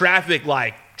traffic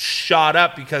like shot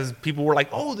up because people were like,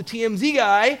 oh, the TMZ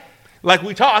guy. Like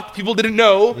we talked, people didn't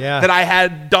know that I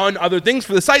had done other things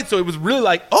for the site. So it was really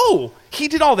like, oh, he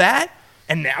did all that.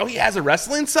 And now he has a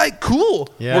wrestling site? Cool.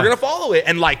 Yeah. We're going to follow it.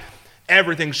 And like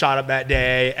everything shot up that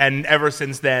day. And ever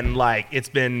since then, like it's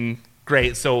been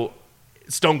great. So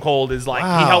Stone Cold is like,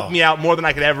 he helped me out more than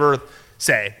I could ever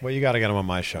say. Well, you got to get him on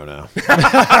my show now.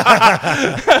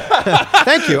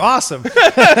 Thank you. Awesome.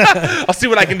 I'll see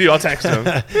what I can do. I'll text him.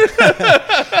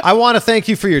 I want to thank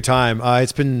you for your time.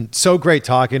 It's been so great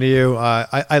talking to you.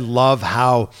 I love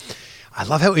how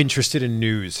interested in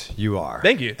news you are.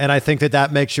 Thank you. And I think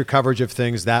that makes your coverage of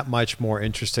things that much more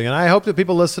interesting. And I hope that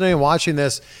people listening and watching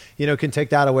this, can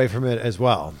take that away from it as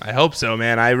well. I hope so,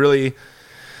 man.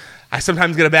 I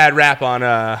sometimes get a bad rap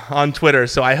on Twitter,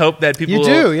 so I hope that people. You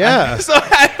do, yeah. So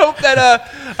I hope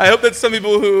that some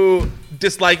people who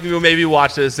dislike me will maybe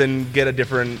watch this and get a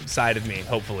different side of me.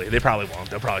 Hopefully, they probably won't.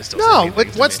 They'll probably still. No,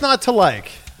 but what's not to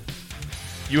like?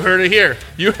 You heard it here.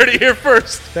 You heard it here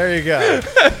first. There you go.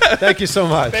 Thank you so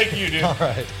much. Thank you, dude. All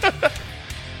right.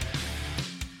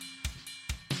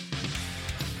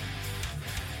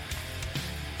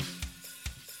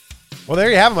 Well, there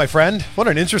you have it, my friend. What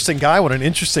an interesting guy. What an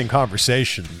interesting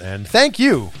conversation. And thank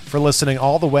you for listening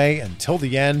all the way until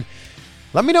the end.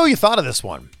 Let me know what you thought of this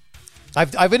one.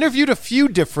 I've interviewed a few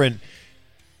different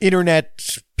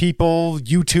internet people,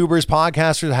 YouTubers,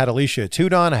 podcasters. I had Alicia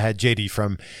Atout on. I had JD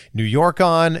from New York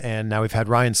on. And now we've had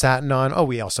Ryan Satin on. Oh,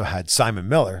 we also had Simon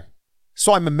Miller.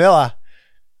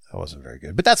 That wasn't very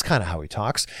good, but that's kind of how he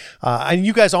talks. And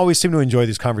you guys always seem to enjoy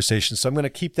these conversations, so I'm going to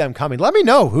keep them coming. Let me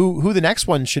know who the next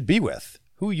one should be with,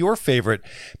 who your favorite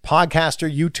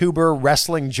podcaster, YouTuber,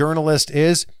 wrestling journalist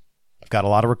is. I've got a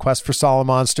lot of requests for Solid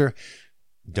Monster.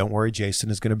 Don't worry, Jason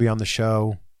is going to be on the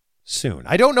show soon.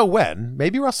 I don't know when,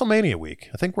 maybe WrestleMania week.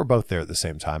 I think we're both there at the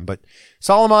same time, but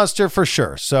Solid Monster for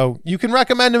sure. So you can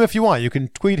recommend him if you want. You can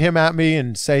tweet him at me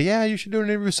and say, yeah, you should do an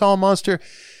interview with Solid Monster.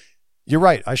 You're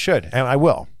right, I should, and I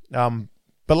will.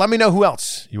 But let me know who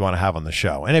else you want to have on the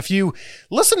show. And if you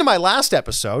listen to my last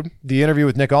episode, the interview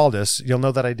with Nick Aldis, you'll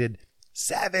know that I did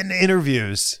 7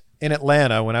 interviews in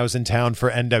Atlanta when I was in town for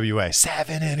NWA.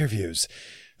 7 interviews.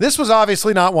 This was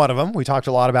obviously not one of them. We talked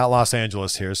a lot about Los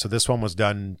Angeles here. So this one was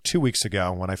done 2 weeks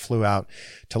ago when I flew out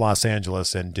to Los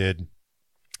Angeles and did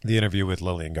the interview with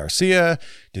Lillian Garcia,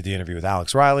 did the interview with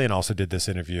Alex Riley, and also did this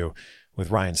interview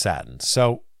with Ryan Satin.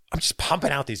 So I'm just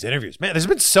pumping out these interviews. Man, there's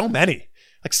been so many.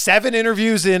 Like 7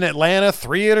 interviews in Atlanta,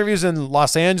 3 interviews in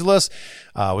Los Angeles.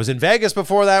 I was in Vegas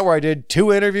before that where I did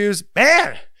 2 interviews.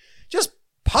 Man, just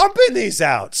pumping these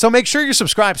out. So make sure you're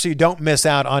subscribed so you don't miss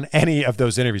out on any of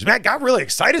those interviews. Man, I got really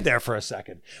excited there for a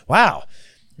second. Wow.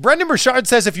 Brendan Burchard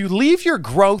says, if you leave your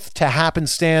growth to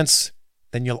happenstance,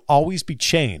 then you'll always be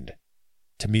chained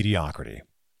to mediocrity.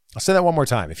 I'll say that one more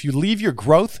time. If you leave your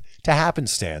growth to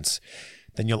happenstance,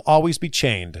 then you'll always be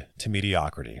chained to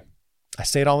mediocrity. I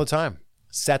say it all the time.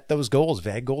 Set those goals.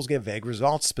 Vague goals get vague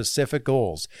results. Specific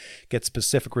goals get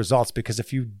specific results. Because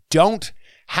if you don't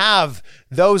have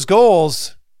those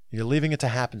goals, you're leaving it to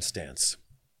happenstance.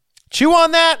 Chew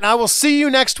on that, and I will see you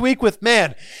next week with,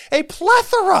 a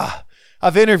plethora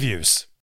of interviews.